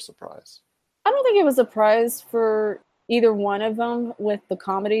none were surprised? I don't think it was a surprise for either one of them with the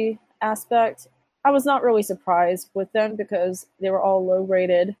comedy aspect. I was not really surprised with them because they were all low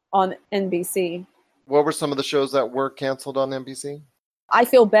rated on NBC. What were some of the shows that were canceled on NBC? I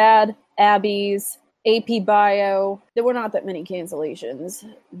Feel Bad, Abby's, AP Bio. There were not that many cancellations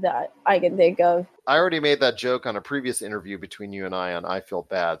that I can think of. I already made that joke on a previous interview between you and I on I Feel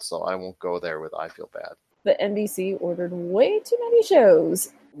Bad, so I won't go there with I Feel Bad. But NBC ordered way too many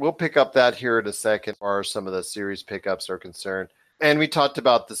shows. We'll pick up that here in a second as far as some of the series pickups are concerned. And we talked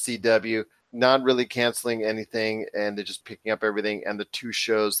about the CW not really canceling anything, and they're just picking up everything. And the two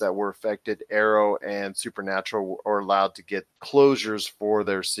shows that were affected, Arrow and Supernatural, are allowed to get closures for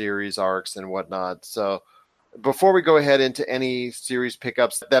their series arcs and whatnot. So before we go ahead into any series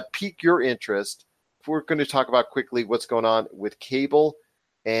pickups that pique your interest, we're going to talk about quickly what's going on with cable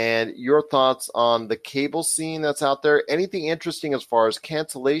and your thoughts on the cable scene that's out there. Anything interesting as far as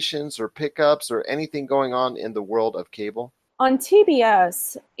cancellations or pickups or anything going on in the world of cable? On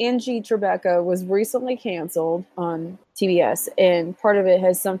TBS, Angie Tribeca was recently canceled on TBS, and part of it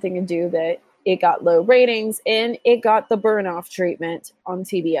has something to do that it got low ratings and it got the burn-off treatment on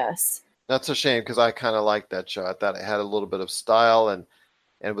TBS. That's a shame because I kind of liked that show. I thought it had a little bit of style and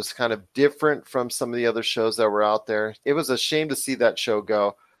it was kind of different from some of the other shows that were out there. It was a shame to see that show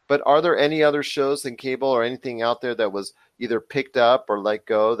go. But are there any other shows in cable or anything out there that was either picked up or let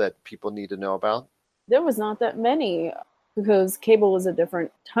go that people need to know about? There was not that many, because cable was a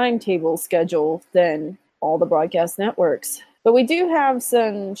different timetable schedule than all the broadcast networks. But we do have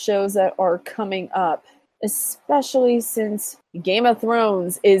some shows that are coming up, especially since Game of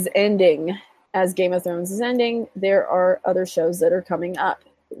Thrones is ending. As Game of Thrones is ending, there are other shows that are coming up.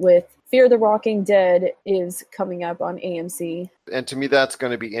 With Fear the Walking Dead is coming up on AMC. And to me, that's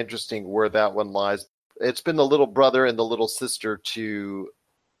going to be interesting where that one lies. It's been the little brother and the little sister to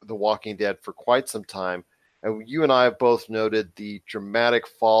The Walking Dead for quite some time. And you and I have both noted the dramatic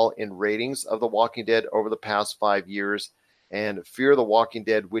fall in ratings of The Walking Dead over the past 5 years. And Fear the Walking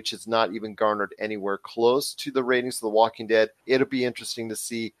Dead, which has not even garnered anywhere close to the ratings of The Walking Dead. It'll be interesting to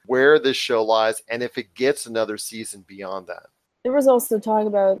see where this show lies and if it gets another season beyond that. There was also talk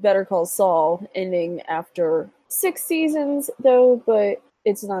about Better Call Saul ending after 6 seasons, though, but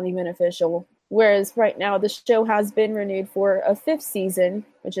it's not even official. Whereas right now, the show has been renewed for a 5th season,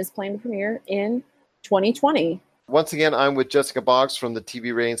 which is planned to premiere in 2020. Once again, I'm with Jessica Boggs from the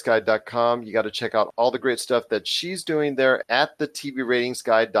TVRatingsGuide.com. You got to check out all the great stuff that she's doing there at the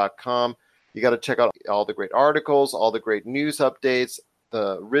TVRatingsGuide.com. You got to check out all the great articles, all the great news updates,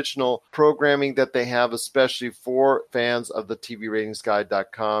 the original programming that they have, especially for fans of the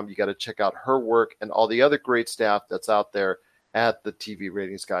TVRatingsGuide.com. You got to check out her work and all the other great staff that's out there at the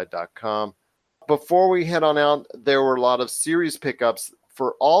TVRatingsGuide.com. Before we head on out, there were a lot of series pickups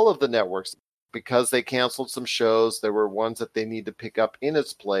for all of the networks. Because they canceled some shows, there were ones that they need to pick up in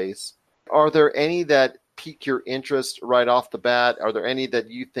its place. Are there any that pique your interest right off the bat? Are there any that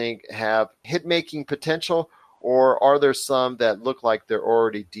you think have hit-making potential? Or are there some that look like they're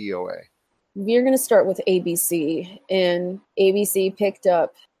already DOA? We're going to start with ABC. And ABC picked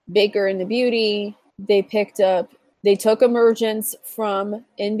up Baker and the Beauty. They took Emergence from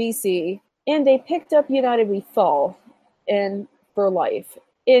NBC. And they picked up United We Fall and For Life.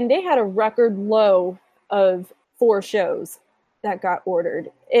 And they had a record low of 4 shows that got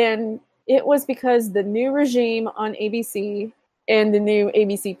ordered. And it was because the new regime on ABC and the new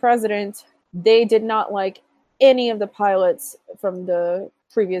ABC president, they did not like any of the pilots from the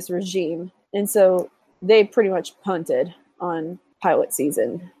previous regime. And so they pretty much punted on pilot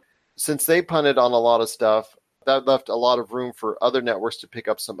season. Since they punted on a lot of stuff, that left a lot of room for other networks to pick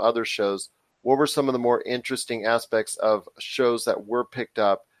up some other shows. What were some of the more interesting aspects of shows that were picked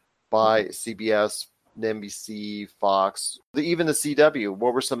up by CBS, NBC, Fox, even the CW?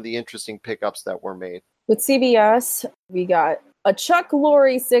 What were some of the interesting pickups that were made? With CBS, we got a Chuck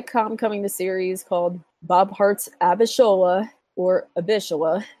Lorre sitcom coming to series called Bob Hart's Abishola, or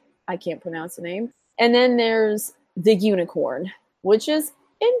Abishola. I can't pronounce the name. And then there's The Unicorn, which is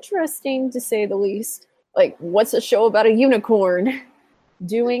interesting to say the least. Like, what's a show about a unicorn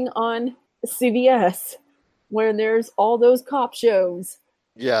doing on CBS where there's all those cop shows?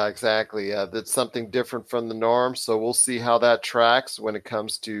 Yeah, exactly. That's something different from the norm. So we'll see how that tracks when it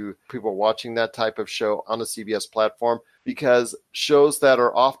comes to people watching that type of show on a CBS platform, because shows that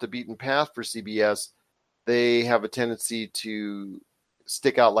are off the beaten path for CBS, they have a tendency to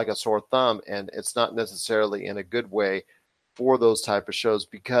stick out like a sore thumb, and it's not necessarily in a good way for those type of shows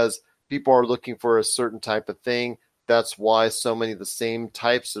because people are looking for a certain type of thing. That's why so many of the same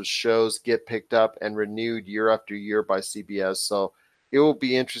types of shows get picked up and renewed year after year by CBS. So it will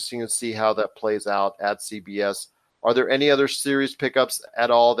be interesting to see how that plays out at CBS. Are there any other series pickups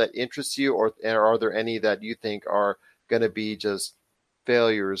at all that interest you, or are there any that you think are going to be just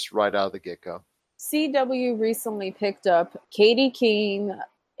failures right out of the get-go? CW recently picked up Katie Keene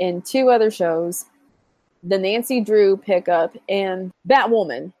and 2 other shows, the Nancy Drew pickup, and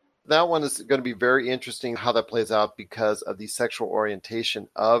Batwoman. That one is going to be very interesting how that plays out because of the sexual orientation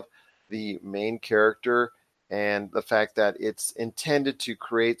of the main character and the fact that it's intended to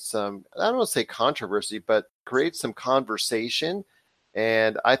create some, I don't want to say controversy, but create some conversation.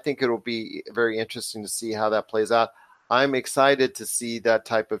 And I think it'll be very interesting to see how that plays out. I'm excited to see that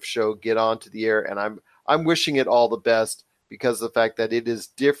type of show get onto the air, and I'm wishing it all the best because of the fact that it is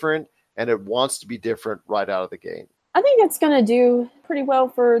different and it wants to be different right out of the gate. I think it's going to do pretty well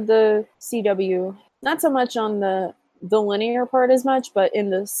for the CW. Not so much on the linear part as much, but in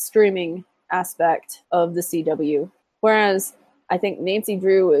the streaming aspect of the CW. Whereas I think Nancy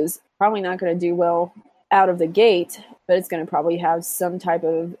Drew is probably not going to do well out of the gate, but it's going to probably have some type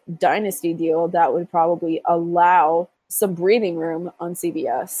of dynasty deal that would probably allow some breathing room on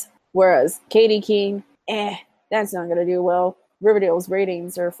CBS. Whereas Katie Keene, that's not going to do well. Riverdale's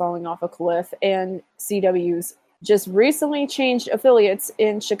ratings are falling off a cliff, and CW's just recently changed affiliates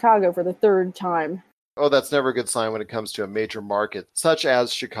in Chicago for the 3rd time. Oh, that's never a good sign when it comes to a major market such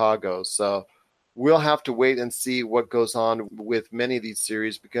as Chicago. So we'll have to wait and see what goes on with many of these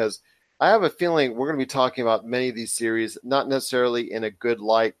series, because I have a feeling we're going to be talking about many of these series, not necessarily in a good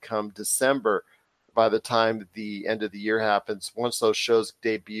light come December by the time the end of the year happens. Once those shows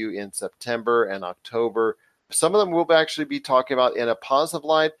debut in September and October, some of them we'll actually be talking about in a positive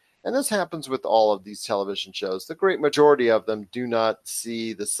light. And this happens with all of these television shows. The great majority of them do not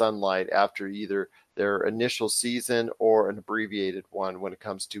see the sunlight after either their initial season or an abbreviated one when it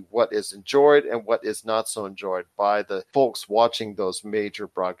comes to what is enjoyed and what is not so enjoyed by the folks watching those major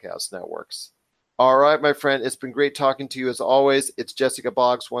broadcast networks. All right, my friend. It's been great talking to you as always. It's Jessica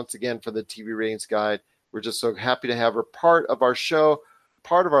Boggs once again for the TV Ratings Guide. We're just so happy to have her part of our show,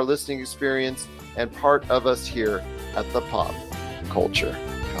 part of our listening experience, and part of us here at the Pop Culture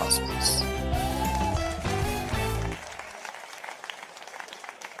Cosmos.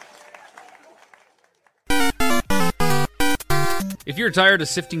 If you're tired of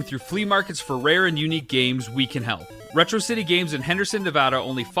sifting through flea markets for rare and unique games, we can help. Retro City Games in Henderson, Nevada,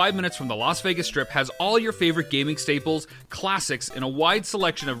 only 5 minutes from the Las Vegas Strip, has all your favorite gaming staples, classics, and a wide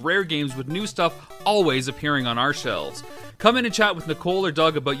selection of rare games with new stuff always appearing on our shelves. Come in and chat with Nicole or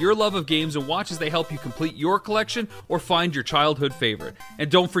Doug about your love of games and watch as they help you complete your collection or find your childhood favorite.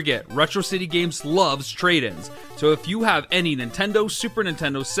 And don't forget, Retro City Games loves trade-ins. So if you have any Nintendo, Super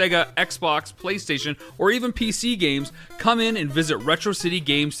Nintendo, Sega, Xbox, PlayStation, or even PC games, come in and visit Retro City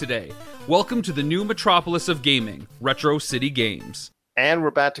Games today. Welcome to the new metropolis of gaming, Retro City Games. And we're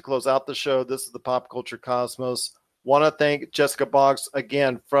about to close out the show. This is the Pop Culture Cosmos. Want to thank Jessica Boggs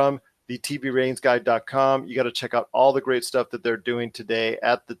again from the TVRatingsGuide.com. You got to check out all the great stuff that they're doing today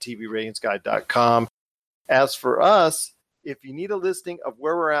at the TVRatingsGuide.com. As for us, if you need a listing of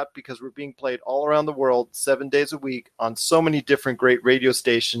where we're at, because we're being played all around the world 7 days a week on so many different great radio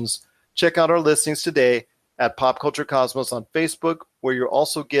stations, check out our listings today at Pop Culture Cosmos on Facebook, where you'll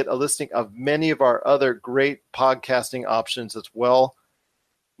also get a listing of many of our other great podcasting options as well.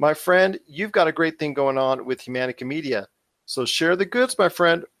 My friend, you've got a great thing going on with Humanica Media. So share the goods, my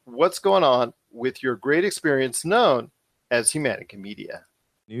friend. What's going on with your great experience known as Humanica Media?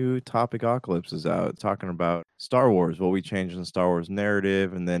 New Topicocalypse is out talking about Star Wars, what we changed in the Star Wars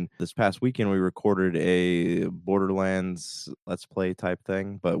narrative. And then this past weekend, we recorded a Borderlands Let's Play type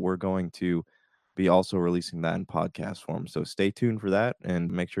thing, but we're going to be also releasing that in podcast form. So stay tuned for that and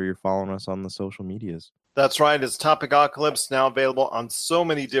make sure you're following us on the social medias. That's right. It's Topicocalypse, now available on so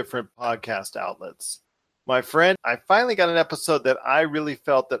many different podcast outlets. My friend, I finally got an episode that I really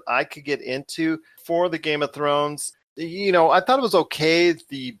felt that I could get into for the Game of Thrones. You know, I thought it was okay,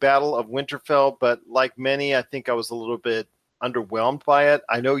 the Battle of Winterfell, but like many, I think I was a little bit underwhelmed by it.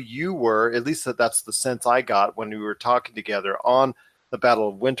 I know you were, at least that's the sense I got when we were talking together on the Battle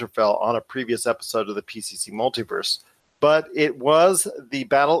of Winterfell on a previous episode of the PCC Multiverse. But it was the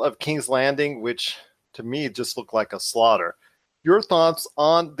Battle of King's Landing, which to me just looked like a slaughter. Your thoughts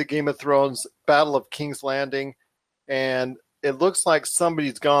on the Game of Thrones Battle of King's Landing? And it looks like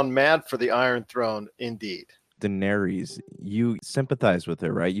somebody's gone mad for the Iron Throne, indeed. Daenerys, you sympathize with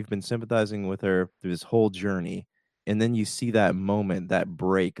her, right? You've been sympathizing with her through this whole journey. And then you see that moment, that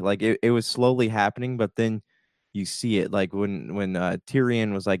break. Like it was slowly happening, but then you see it, like when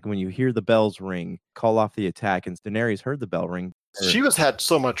Tyrion was like, when you hear the bells ring, call off the attack, and Daenerys heard the bell ring. She had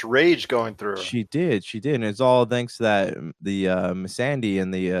so much rage going through her. She did, and it's all thanks to that the Missandei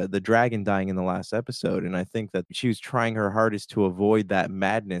and the dragon dying in the last episode. And I think that she was trying her hardest to avoid that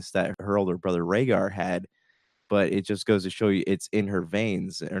madness that her older brother Rhaegar had. But it just goes to show you it's in her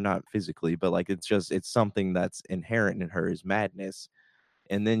veins, or not physically, but like it's something that's inherent in her, is madness.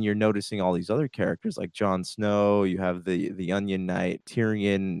 And then you're noticing all these other characters like Jon Snow. You have the Onion Knight,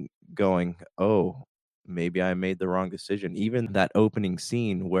 Tyrion going, oh, maybe I made the wrong decision. Even that opening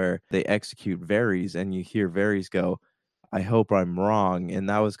scene where they execute Varys and you hear Varys go, I hope I'm wrong. And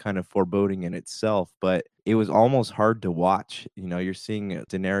that was kind of foreboding in itself, but it was almost hard to watch. You know, you're seeing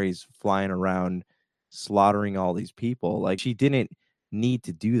Daenerys flying around, slaughtering all these people. Like, she didn't need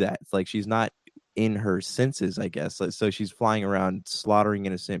to do that. It's like she's not in her senses, I guess. So she's flying around slaughtering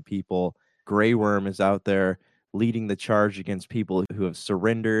innocent people. Grey Worm is out there leading the charge against people who have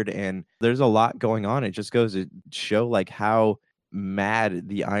surrendered, and there's a lot going on. It just goes to show like how mad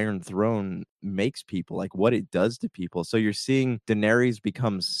the Iron Throne makes people, like what it does to people. So you're seeing Daenerys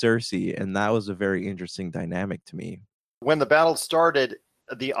become Cersei, and that was a very interesting dynamic to me. When the battle started,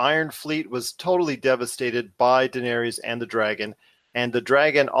 the Iron Fleet was totally devastated by Daenerys and the dragon. And the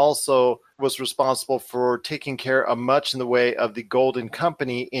dragon also was responsible for taking care of much in the way of the Golden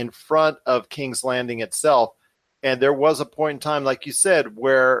Company in front of King's Landing itself. And there was a point in time, like you said,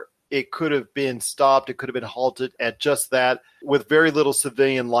 where it could have been stopped. It could have been halted at just that, with very little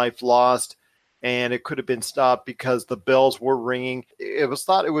civilian life lost. And it could have been stopped because the bells were ringing. It was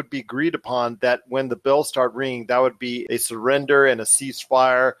thought it would be agreed upon that when the bells start ringing, that would be a surrender and a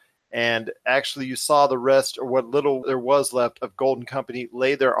ceasefire. And actually, you saw the rest, or what little there was left of Golden Company,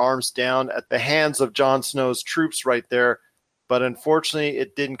 lay their arms down at the hands of Jon Snow's troops right there. But unfortunately,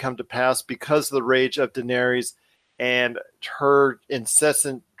 it didn't come to pass because of the rage of Daenerys and her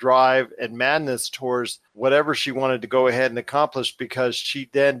incessant drive and madness towards whatever she wanted to go ahead and accomplish, because she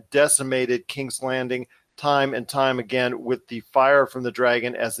then decimated King's Landing time and time again with the fire from the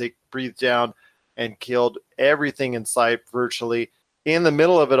dragon as they breathed down and killed everything in sight virtually. In the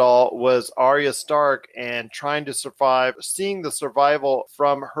middle of it all was Arya Stark, and trying to survive. Seeing the survival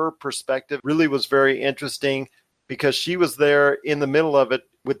from her perspective really was very interesting, because she was there in the middle of it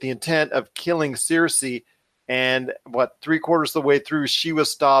with the intent of killing Cersei. And 3/4 of the way through, she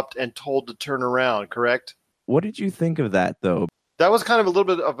was stopped and told to turn around, correct? What did you think of that, though? That was kind of a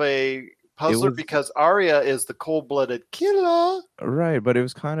little bit of a puzzler, because Arya is the cold-blooded killer. Right, but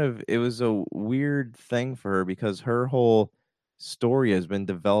it was a weird thing for her, because her whole story has been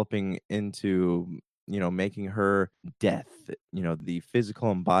developing into, making her death, the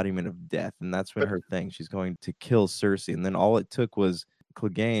physical embodiment of death. And that's been her thing. She's going to kill Cersei. And then all it took was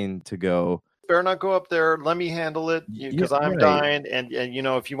Clegane to go, better not go up there. Let me handle it, because I'm right. dying. And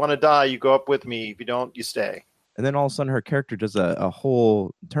if you want to die, you go up with me. If you don't, you stay. And then all of a sudden her character does a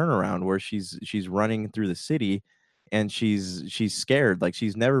whole turnaround where she's running through the city, and she's scared. Like,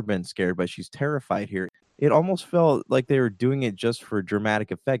 she's never been scared, but she's terrified here. It almost felt like they were doing it just for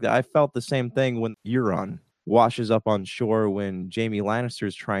dramatic effect. I felt the same thing when Euron washes up on shore when Jaime Lannister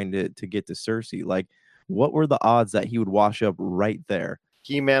is trying to get to Cersei. Like, what were the odds that he would wash up right there?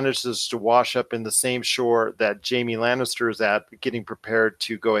 He manages to wash up in the same shore that Jaime Lannister is at, getting prepared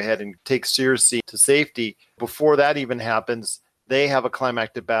to go ahead and take Cersei to safety. Before that even happens, they have a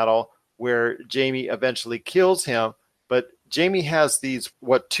climactic battle where Jaime eventually kills him, but Jaime has these,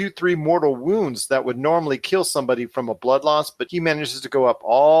 2-3 mortal wounds that would normally kill somebody from a blood loss, but he manages to go up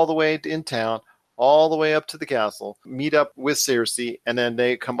all the way in town, all the way up to the castle, meet up with Cersei, and then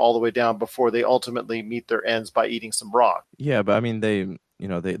they come all the way down before they ultimately meet their ends by eating some rock. Yeah, but I mean, they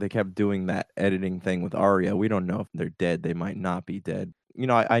kept doing that editing thing with Arya. We don't know if they're dead. They might not be dead.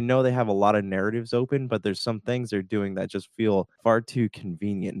 I know they have a lot of narratives open, but there's some things they're doing that just feel far too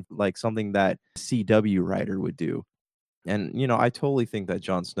convenient, like something that CW writer would do. And, I totally think that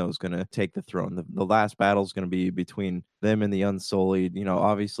Jon Snow is going to take the throne. The last battle is going to be between them and the Unsullied.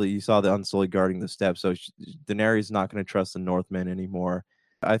 Obviously, you saw the Unsullied guarding the steps, so Daenerys is not going to trust the Northmen anymore.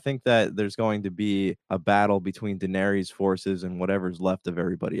 I think that there's going to be a battle between Daenerys' forces and whatever's left of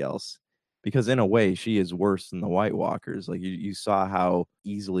everybody else. Because in a way, she is worse than the White Walkers. Like, you saw how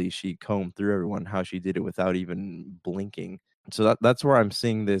easily she combed through everyone, how she did it without even blinking. So that's where I'm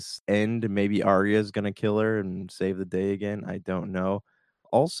seeing this end. Maybe Arya's going to kill her and save the day again. I don't know.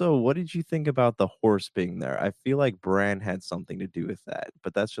 Also, what did you think about the horse being there? I feel like Bran had something to do with that,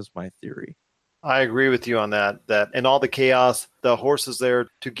 but that's just my theory. I agree with you on that in all the chaos, the horse is there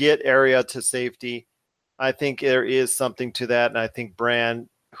to get Arya to safety. I think there is something to that. And I think Bran,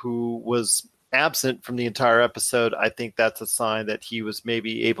 who was absent from the entire episode, I think that's a sign that he was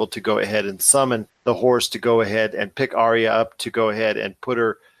maybe able to go ahead and summon the horse to go ahead and pick Arya up, to go ahead and put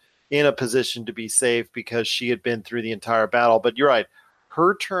her in a position to be safe, because she had been through the entire battle. But you're right.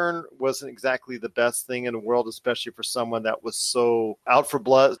 Her turn wasn't exactly the best thing in the world, especially for someone that was so out for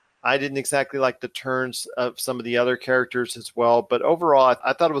blood. I didn't exactly like the turns of some of the other characters as well. But overall,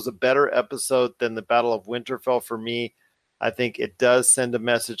 I thought it was a better episode than the Battle of Winterfell for me. I think it does send a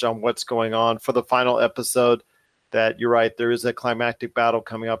message on what's going on for the final episode, that you're right, there is a climactic battle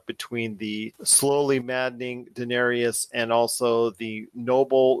coming up between the slowly maddening Daenerys and also the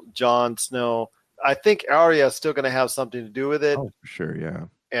noble Jon Snow. I think Arya is still going to have something to do with it. Oh, for sure, yeah.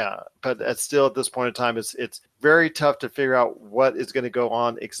 Yeah, but it's still, at this point in time, it's very tough to figure out what is going to go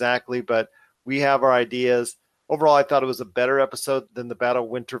on exactly, but we have our ideas. Overall, I thought it was a better episode than the Battle of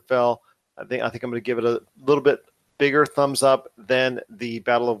Winterfell. I think I'm going to give it a little bit bigger thumbs up than the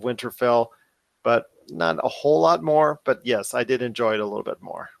Battle of Winterfell, but not a whole lot more. But yes, I did enjoy it a little bit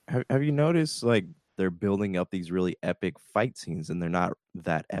more. Have you noticed, like, they're building up these really epic fight scenes, and they're not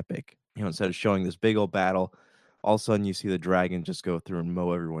that epic? Instead of showing this big old battle, all of a sudden you see the dragon just go through and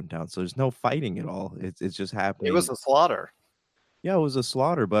mow everyone down. So there's no fighting at all. It's just happening. It was a slaughter. Yeah, it was a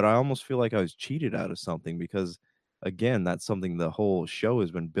slaughter, but I almost feel like I was cheated out of something, because again, that's something the whole show has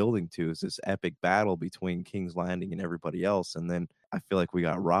been building to, is this epic battle between King's Landing and everybody else. And then I feel like we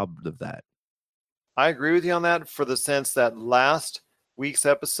got robbed of that. I agree with you on that, for the sense that last week's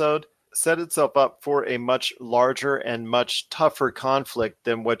episode set itself up for a much larger and much tougher conflict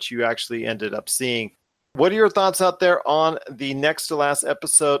than what you actually ended up seeing. What are your thoughts out there on the next to last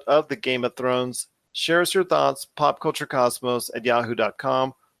episode of the Game of Thrones? Share us your thoughts,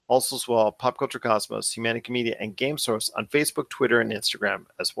 popculturecosmos@yahoo.com. Also as well, Pop Culture Cosmos, Humanity Media, and Game Source on Facebook, Twitter, and Instagram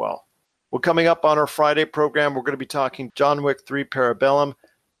as well. Well, coming up on our Friday program, we're going to be talking John Wick 3 Parabellum.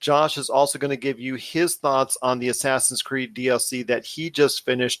 Josh is also going to give you his thoughts on the Assassin's Creed DLC that he just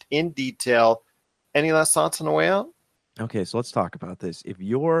finished in detail. Any last thoughts on the way out? Okay, so let's talk about this. If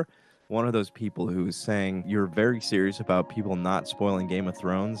you're one of those people who's saying you're very serious about people not spoiling Game of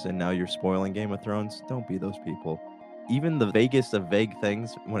Thrones, and now you're spoiling Game of Thrones. Don't be those people. Even the vaguest of vague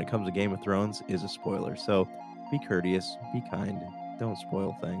things when it comes to Game of Thrones is a spoiler. So be courteous, be kind, don't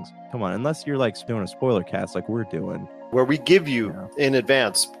spoil things. Come on, unless you're like doing a spoiler cast like we're doing. Where we give you in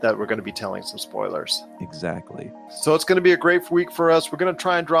advance that we're going to be telling some spoilers. Exactly. So it's going to be a great week for us. We're going to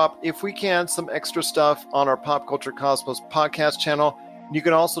try and drop, if we can, some extra stuff on our Pop Culture Cosmos podcast channel. You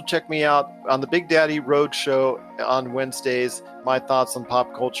can also check me out on the Big Daddy Road Show on Wednesdays, my thoughts on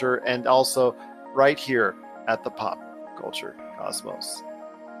pop culture, and also right here at the Pop Culture Cosmos.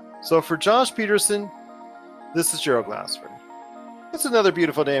 So for Josh Peterson, this is Gerald Glassford. It's another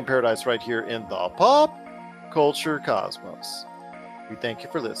beautiful day in paradise right here in the Pop Culture Cosmos. We thank you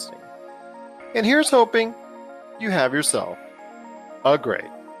for listening. And here's hoping you have yourself a great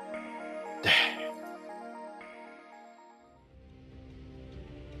day.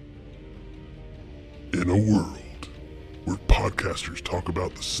 In a world where podcasters talk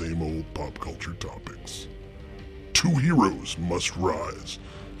about the same old pop culture topics, two heroes must rise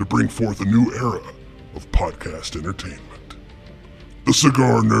to bring forth a new era of podcast entertainment. The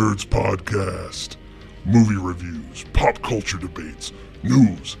Cigar Nerds Podcast. Movie reviews, pop culture debates,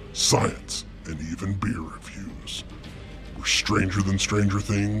 news, science, and even beer reviews. We're stranger than Stranger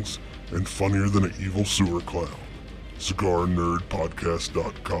Things and funnier than an evil sewer clown.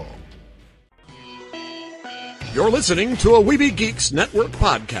 CigarNerdPodcast.com. You're listening to a Weeby Geeks Network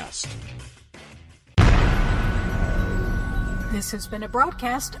podcast. This has been a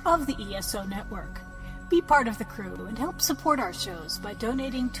broadcast of the ESO Network. Be part of the crew and help support our shows by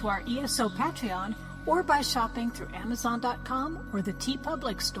donating to our ESO Patreon or by shopping through Amazon.com or the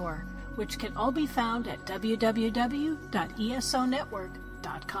TeePublic Store, which can all be found at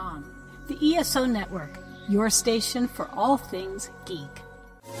www.esonetwork.com. The ESO Network, your station for all things geek.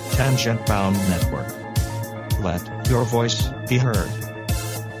 Tangent Bound Network. Let your voice be heard.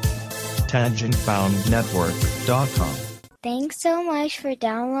 TangentBoundNetwork.com. Thanks so much for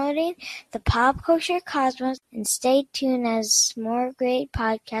downloading the Pop Culture Cosmos, and stay tuned as more great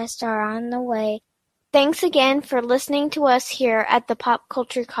podcasts are on the way. Thanks again for listening to us here at the Pop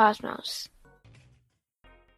Culture Cosmos.